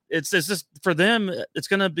it's just for them, it's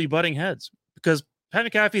going to be butting heads because Pat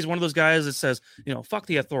McAfee is one of those guys that says, fuck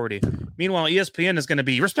the authority. Meanwhile, ESPN is going to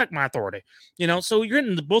be respect my authority. So you're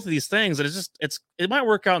into both of these things that it might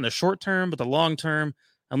work out in the short term, but the long term,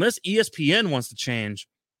 unless ESPN wants to change,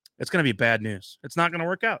 it's going to be bad news. It's not going to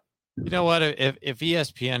work out. You know what? If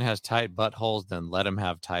ESPN has tight buttholes, then let them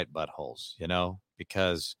have tight buttholes,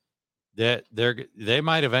 because they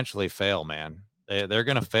might eventually fail, man. They're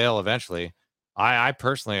going to fail eventually. I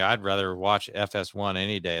personally, I'd rather watch FS1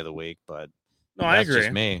 any day of the week, but no, I agree.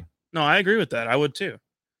 Just me. No, I agree with that. I would too.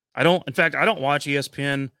 In fact, I don't watch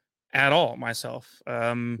ESPN at all myself.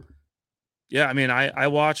 Yeah, I mean,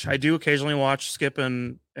 I do occasionally watch Skip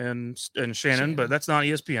and Shannon, but that's not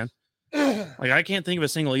ESPN. Like, I can't think of a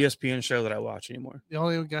single ESPN show that I watch anymore. The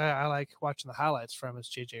only guy I like watching the highlights from is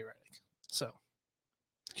JJ Redick. So,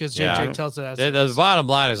 because JJ tells it as the bottom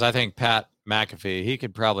line is, I think Pat McAfee, he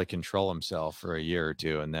could probably control himself for a year or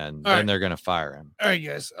two, and then they're going to fire him. All right,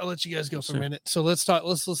 guys, I'll let you guys go for a minute. So let's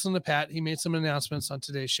listen to Pat. He made some announcements on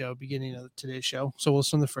today's show, beginning of today's show. So we'll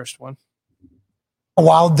listen to the first one. A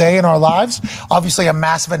wild day in our lives. Obviously, a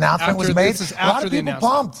massive announcement was made. A lot of people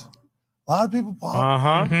pumped. A lot of people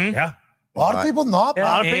pumped. Yeah. A lot of people not pumped. A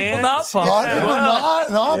lot of people not pumped. A lot of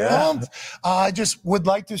people not pumped. I just would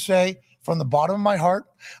like to say, from the bottom of my heart,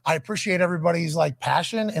 I appreciate everybody's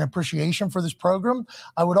passion and appreciation for this program.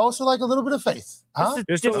 I would also like a little bit of faith. Huh?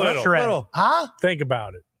 Just a little. Huh? Think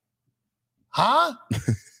about it. Huh?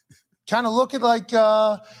 Kind of look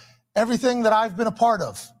at everything that I've been a part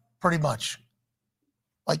of, pretty much.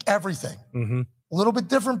 Like everything. Mm-hmm. A little bit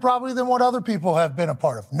different probably than what other people have been a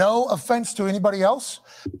part of. No offense to anybody else,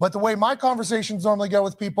 but the way my conversations normally go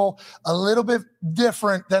with people, a little bit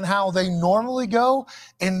different than how they normally go.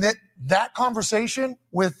 And that conversation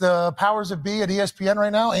with the powers that be at ESPN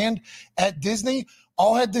right now and at Disney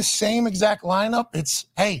all had the same exact lineup. It's,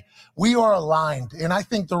 hey, we are aligned. And I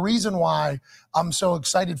think the reason why I'm so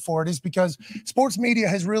excited for it is because sports media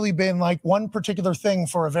has really been one particular thing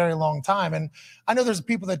for a very long time. And I know there's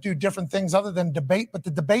people that do different things other than debate, but the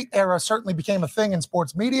debate era certainly became a thing in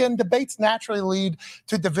sports media, and debates naturally lead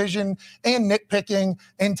to division and nitpicking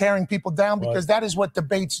and tearing people down because that is what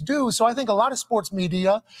debates do. So I think a lot of sports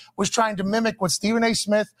media was trying to mimic what Stephen A.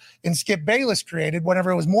 Smith and Skip Bayless created whenever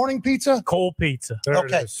it was morning pizza. Cold pizza. There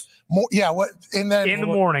it is. And then in the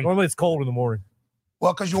morning. Normally it's cold in the morning.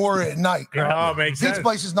 Well, because you're at night. Oh, makes sense. Pizza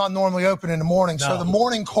place is not normally open in the morning. No. So the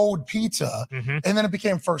morning cold pizza, and then it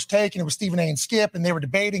became First Take, and it was Stephen A. and Skip, and they were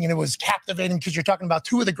debating, and it was captivating because you're talking about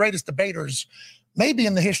two of the greatest debaters maybe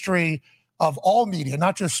in the history of all media,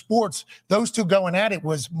 not just sports. Those two going at it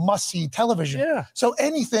was must-see television. Yeah. So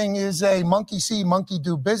anything is a monkey see, monkey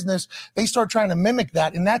do business. They start trying to mimic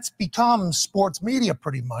that, and that's become sports media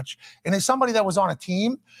pretty much. And as somebody that was on a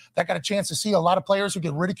team that got a chance to see a lot of players who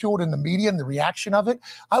get ridiculed in the media and the reaction of it,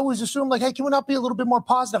 I always assumed hey, can we not be a little bit more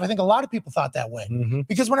positive? I think a lot of people thought that way.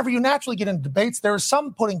 Because whenever you naturally get into debates, there is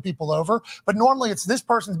some putting people over, but normally it's this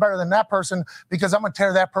person's better than that person because I'm going to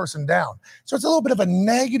tear that person down. So it's a little bit of a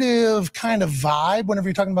negative kind of vibe whenever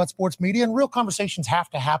you're talking about sports media, and real conversations have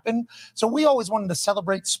to happen. So we always wanted to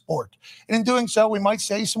celebrate sport. And in doing so, we might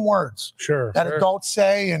say some words that adults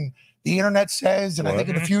say and the internet says, and I think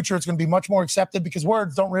in the future it's going to be much more accepted because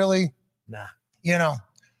words don't really,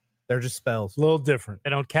 they're just spells. A little different. They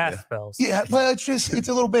don't cast spells. Yeah, but it's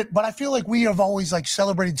a little bit, but I feel like we have always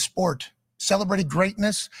celebrated sport, celebrated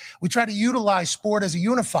greatness. We try to utilize sport as a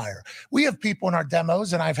unifier. We have people in our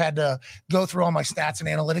demos, and I've had to go through all my stats and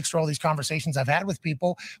analytics for all these conversations I've had with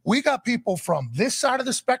people. We got people from this side of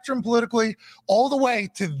the spectrum politically all the way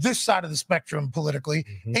to this side of the spectrum politically,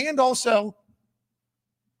 and also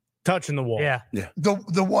touching the wall. Yeah.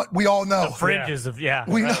 The what we all know. The fringes of,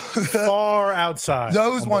 we know far outside.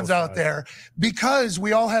 Those ones out there, because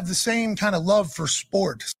we all have the same kind of love for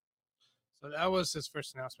sport. So that was his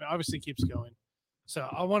first announcement. Obviously keeps going. So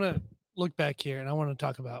I want to look back here and I want to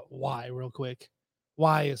talk about why real quick.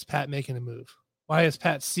 Why is Pat making a move? Why is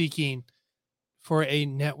Pat seeking for a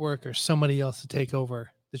network or somebody else to take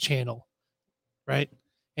over the channel? Right.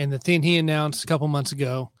 And the thing he announced a couple months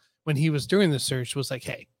ago when he was doing the search was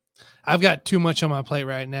hey, I've got too much on my plate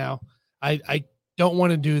right now. I don't want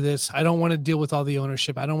to do this. I don't want to deal with all the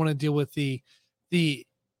ownership. I don't want to deal with the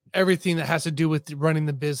everything that has to do with running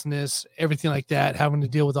the business, everything like that, having to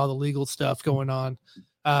deal with all the legal stuff going on.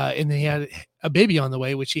 And then he had a baby on the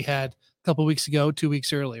way, which he had a couple weeks ago, 2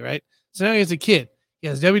 weeks early, right? So now he has a kid. He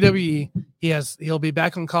has WWE. He'll be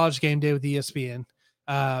back on College Game Day with ESPN.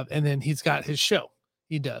 And then he's got his show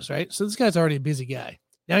he does, right? So this guy's already a busy guy.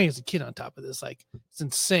 Now he has a kid on top of this. It's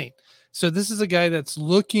insane. So this is a guy that's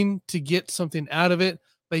looking to get something out of it,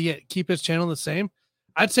 but yet keep his channel the same.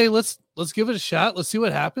 I'd say let's give it a shot. Let's see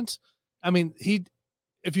what happens. I mean,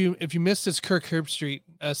 if you missed his Kirk Herbstreit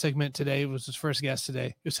segment today, it was his first guest today.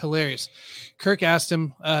 It was hilarious. Kirk asked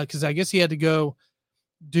him because I guess he had to go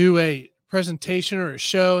do a presentation or a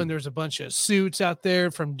show, and there's a bunch of suits out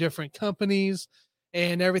there from different companies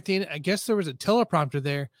and everything. I guess there was a teleprompter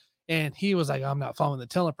there, and he was like, "I'm not following the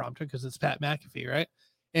teleprompter because it's Pat McAfee, right?"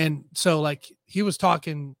 And so he was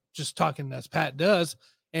talking as Pat does,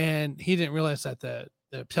 and he didn't realize that the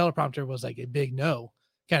teleprompter was a big no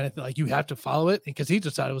kind of like you have to follow it, because he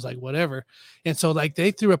just thought it was like whatever. And so like they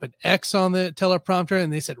threw up an X on the teleprompter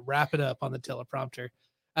and they said wrap it up on the teleprompter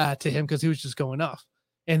to him, because he was just going off.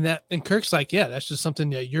 And Kirk's like, yeah, that's just something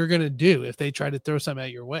that you're gonna do if they try to throw something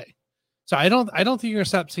at your way. So I don't think you're gonna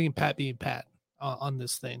stop seeing Pat being Pat on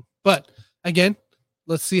this thing. But again,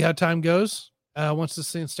 let's see how time goes once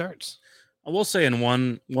this thing starts. I will say in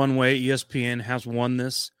one way, ESPN has won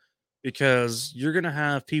this, because you're gonna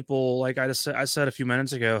have people like I said a few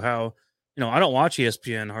minutes ago how I don't watch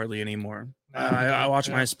ESPN hardly anymore. I watch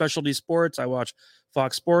my specialty sports. I watch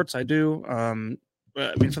Fox Sports. I do.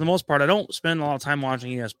 But I mean, for the most part, I don't spend a lot of time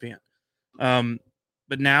watching ESPN.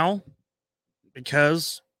 But now,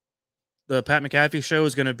 because the Pat McAfee show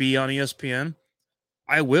is going to be on ESPN,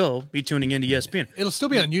 I will be tuning into ESPN. It'll still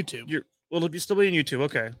be on YouTube. It'll still be on YouTube.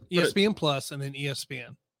 Okay. ESPN Plus and then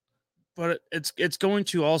ESPN. But it's going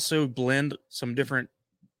to also blend some different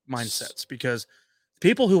mindsets, because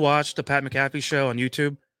people who watch the Pat McAfee show on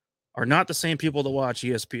YouTube are not the same people that watch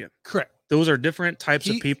ESPN. Correct. Those are different types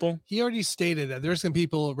of people. He already stated that there's some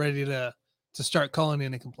people ready to start calling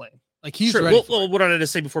in and complain. Like he's sure. ready. Well, what did I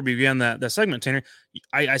just say before we began that segment, Tanner?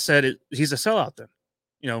 I said he's a sellout. Then,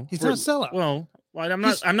 he's not a sellout. Well,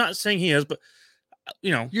 I'm not saying he is, but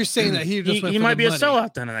you're saying that he might be a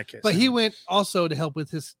sellout then in that case. But he went also to help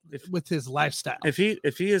with his lifestyle. If he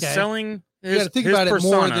is selling, you got to think about it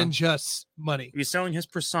more than just money. If he's selling his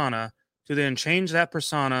persona to then change that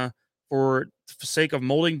persona for the sake of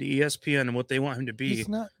molding to ESPN and what they want him to be,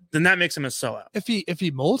 then that makes him a sellout. If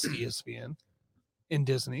he molds ESPN in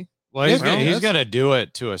Disney, well, he's going to do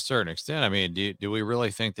it to a certain extent. I mean, do we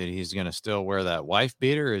really think that he's going to still wear that wife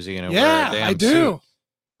beater? Or is he going to wear a damn I do. Suit?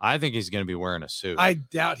 I think he's going to be wearing a suit. I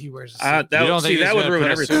doubt he wears a suit. That would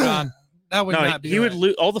ruin everything. That would not be. He would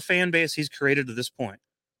lose all the fan base he's created to this point,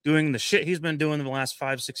 doing the shit he's been doing in the last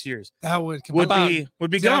 5-6 years. That would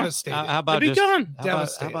be gone. How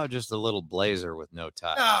about just a little blazer with no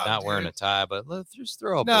tie? Not wearing a tie, but let's just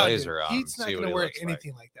throw a blazer on. He's not going to wear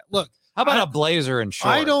anything like that. Look, how about a blazer and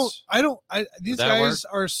shorts? These guys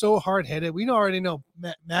are so hard headed. We already know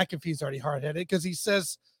McAfee's already hard headed because he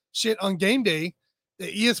says shit on game day,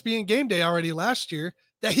 the ESPN game day already last year,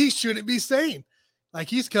 that he shouldn't be saying. Like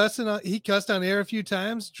he cussed on air a few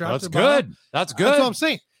times. That's good. That's good. That's what I'm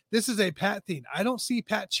saying. This is a Pat thing. I don't see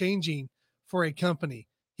Pat changing for a company.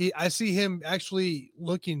 I see him actually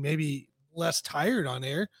looking maybe less tired on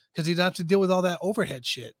air because he doesn't have to deal with all that overhead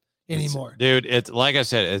shit anymore. Dude, it's like I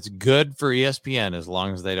said, it's good for ESPN as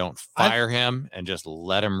long as they don't fire him and just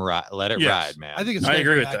let him ride. Let it ride, man. I think I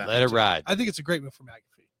agree with that. Let it ride. I think it's a great move for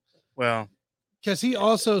McAfee. Well, because he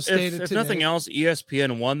also stated, if nothing else,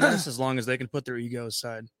 ESPN won this as long as they can put their ego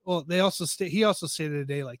aside. Well, he also stated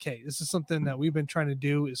today, like, hey, this is something that we've been trying to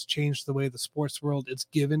do, is change the way the sports world is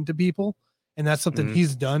given to people, and that's something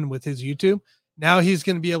he's done with his YouTube. Now he's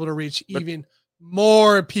going to be able to reach even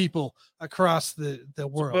more people across the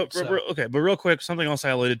world. But real quick, something else I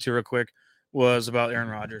alluded to real quick was about Aaron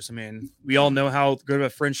Rodgers. I mean, we all know how good of a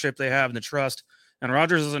friendship they have and the trust, and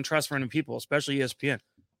Rodgers doesn't trust random people, especially ESPN.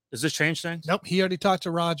 Does this change things? Nope. He already talked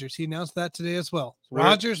to Rodgers. He announced that today as well.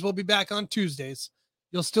 Rodgers will be back on Tuesdays.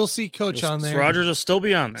 You'll still see Coach on there. Rodgers will still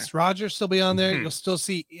be on there. Rodgers still be on there. You'll still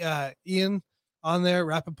see Ian on there,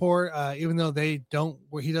 Rappaport, even though he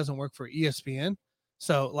doesn't work for ESPN.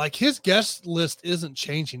 So like his guest list isn't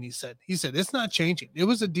changing. He said it's not changing. It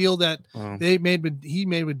was a deal that he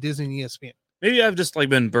made with Disney and ESPN. Maybe I've just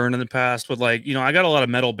been burned in the past with I got a lot of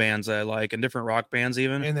metal bands that I like and different rock bands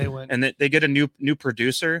even. And they get a new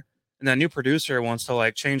producer, and that new producer wants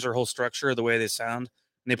to change their whole structure of the way they sound.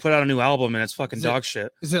 And they put out a new album and it's fucking dog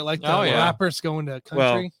shit. Is it like the rappers going to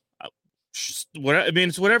country? Well,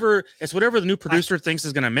 it's whatever the new producer thinks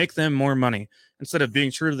is going to make them more money instead of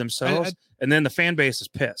being true to themselves. And then the fan base is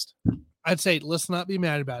pissed. I'd say let's not be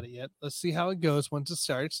mad about it yet. Let's see how it goes once it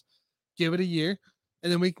starts. Give it a year,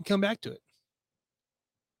 and then we can come back to it.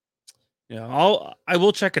 Yeah, I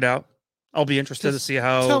will check it out. I'll be interested to see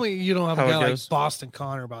how. Tell me you don't have a guy like Boston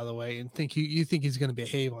Connor, by the way, and think you think he's going to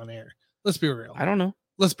behave on air. Let's be real. I don't know.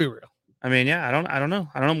 Let's be real. I mean, yeah, I don't know.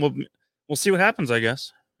 We'll see what happens, I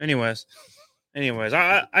guess. Anyways,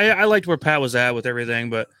 I liked where Pat was at with everything,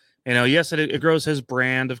 but yes, it grows his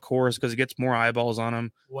brand, of course, because it gets more eyeballs on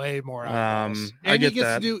him. Way more eyeballs. And I get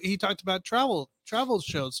that. He talked about travel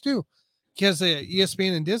shows too, because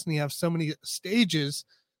ESPN and Disney have so many stages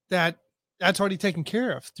that's already taken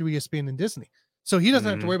care of through ESPN and Disney. So he doesn't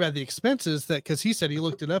have to worry about the expenses because he said he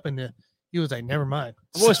looked it up and he was like, never mind.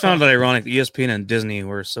 I've always found it ironic that ESPN and Disney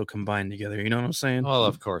were so combined together. You know what I'm saying? Well,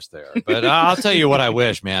 of course they are. But I'll tell you what I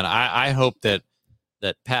wish, man. I hope that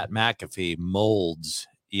Pat McAfee molds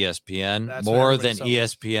ESPN That's what more than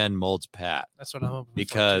everybody's hoping. ESPN molds Pat. That's what I'm hoping for,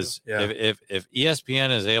 Because Yeah. if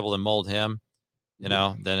ESPN is able to mold him, you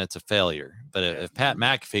know, then it's a failure. But if Pat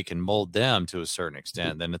McAfee can mold them to a certain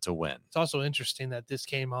extent, then it's a win. It's also interesting that this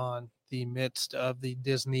came on the midst of the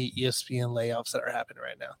Disney ESPN layoffs that are happening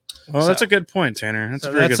right now. Well, that's a good point, Tanner. That's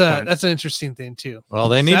a very good point. That's an interesting thing too. Well,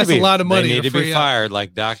 they need to That's be a lot of money They need to to be free up. fired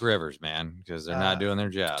like Doc Rivers, man, because they're not doing their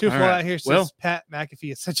job. Twofold All right. out here says Well- Pat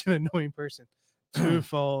McAfee is such an annoying person.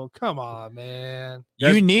 Twofold, come on, man.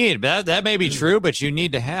 You need that may be true, but you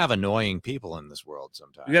need to have annoying people in this world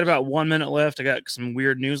sometimes. We got about 1 minute left. I got some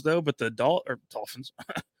weird news though, but the Dolphins.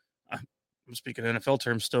 I'm speaking NFL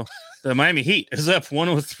terms still. The Miami Heat is up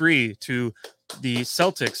 103 to the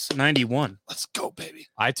Celtics 91. Let's go, baby.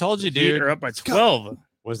 I told you, The Heat dude. are up by 12.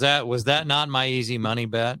 Was that not my easy money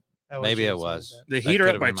bet? That Maybe yours, it was. wasn't The That Heat are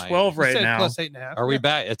could've up by been my 12 You right said now. plus 8.5. Are we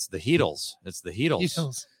back? It's the Heatles. It's the Heatles.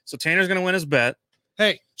 Heatles. So Tanner's gonna win his bet.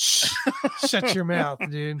 Hey, shut your mouth,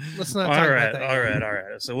 dude. Let's not talk All about right, that. all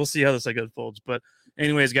right. So we'll see how this unfolds. But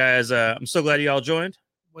anyways, guys, I'm so glad you all joined.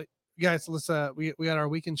 Guys, let's we got our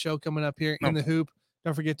weekend show coming up here in the hoop.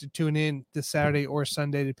 Don't forget to tune in this Saturday or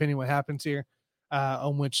Sunday, depending what happens here,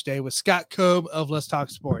 on which day, with Scott Cobe of Let's Talk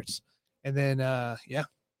Sports. And then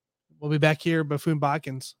we'll be back here Buffoon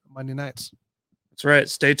Botkins Monday nights. That's right.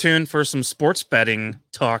 Stay tuned for some sports betting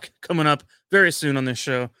talk coming up very soon on this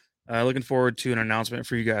show. Looking forward to an announcement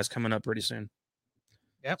for you guys coming up pretty soon.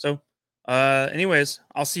 Yep. So, anyways,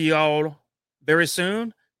 I'll see y'all very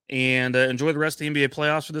soon, and enjoy the rest of the NBA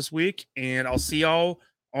playoffs for this week. And I'll see y'all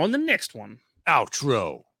on the next one.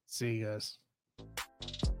 Outro. See you guys.